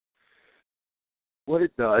 Share them. What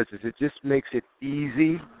it does is it just makes it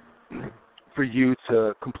easy for you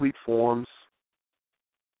to complete forms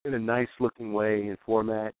in a nice-looking way and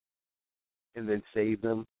format, and then save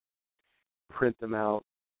them, print them out,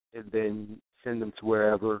 and then send them to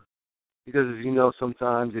wherever. Because as you know,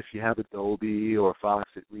 sometimes if you have Adobe or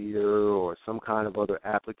Faucet Reader or some kind of other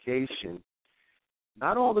application,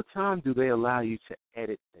 not all the time do they allow you to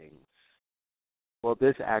edit things. Well,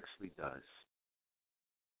 this actually does.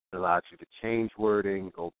 It allows you to change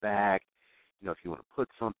wording, go back. If you want to put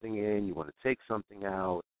something in, you want to take something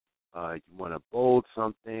out, you want to bold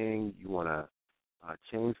something, you want to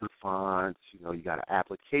change the fonts, you got an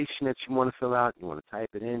application that you want to fill out, you want to type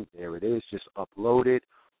it in, there it is, just upload it.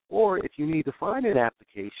 Or if you need to find an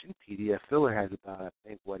application, PDF Filler has about, I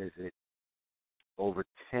think, over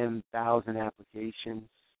 10,000 applications,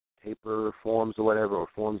 paper forms or whatever, or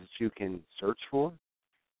forms that you can search for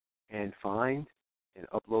and find and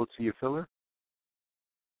upload to your filler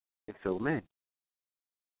and fill them in.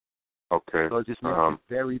 Okay. So it just makes it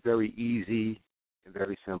very, very easy and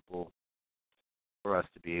very simple for us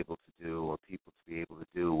to be able to do, or people to be able to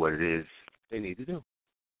do what it is they need to do.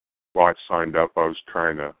 Well, I signed up.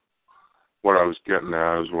 What I was getting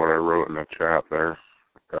at is what I wrote in the chat there.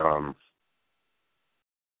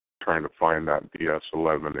 Trying to find that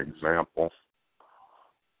DS11 example.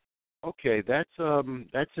 Okay, that's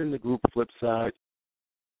in the group Flipside.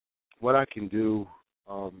 What I can do,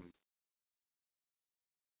 I don't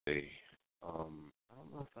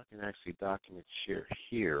know if I can actually document share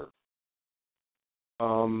here.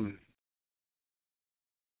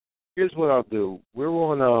 Here's what I'll do. We're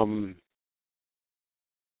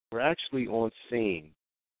actually on Scene.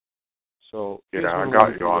 So yeah, I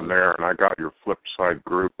got you on there, and I got your Flipside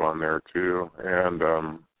group on there too, and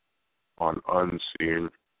on Unseen.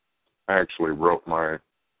 I actually wrote my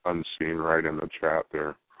Unseen right in the chat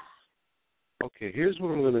there. Okay, here's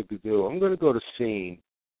what I'm going to do. I'm going to go to Scene,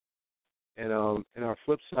 and in our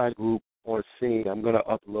Flipside group on Scene, I'm going to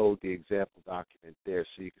upload the example document there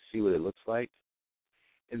so you can see what it looks like,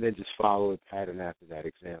 and then just follow a pattern after that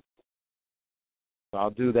example. So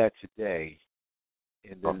I'll do that today,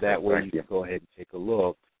 and then that way you can go ahead and take a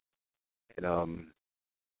look, and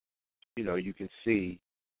you can see,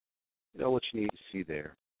 what you need to see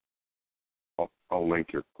there. I'll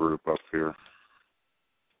link your group up here.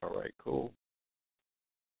 All right, cool.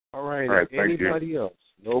 All right, thank anybody you. else?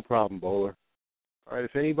 No problem, Bowler. All right,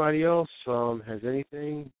 if anybody else has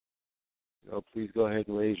anything, please go ahead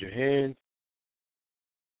and raise your hand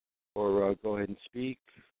or go ahead and speak.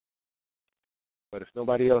 But if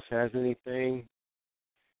nobody else has anything,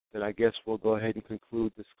 then I guess we'll go ahead and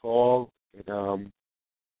conclude this call. And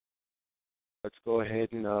let's go ahead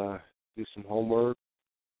and do some homework.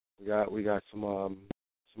 We got some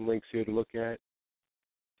links here to look at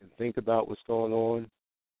and think about what's going on,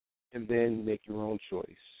 and then make your own choice.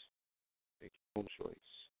 Make your own choice.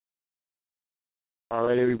 All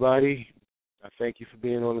right, everybody. I thank you for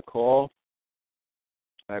being on the call.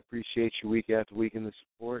 I appreciate you week after week in the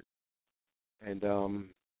support. And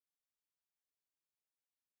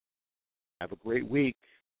have a great week.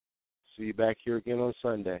 See you back here again on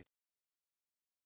Sunday.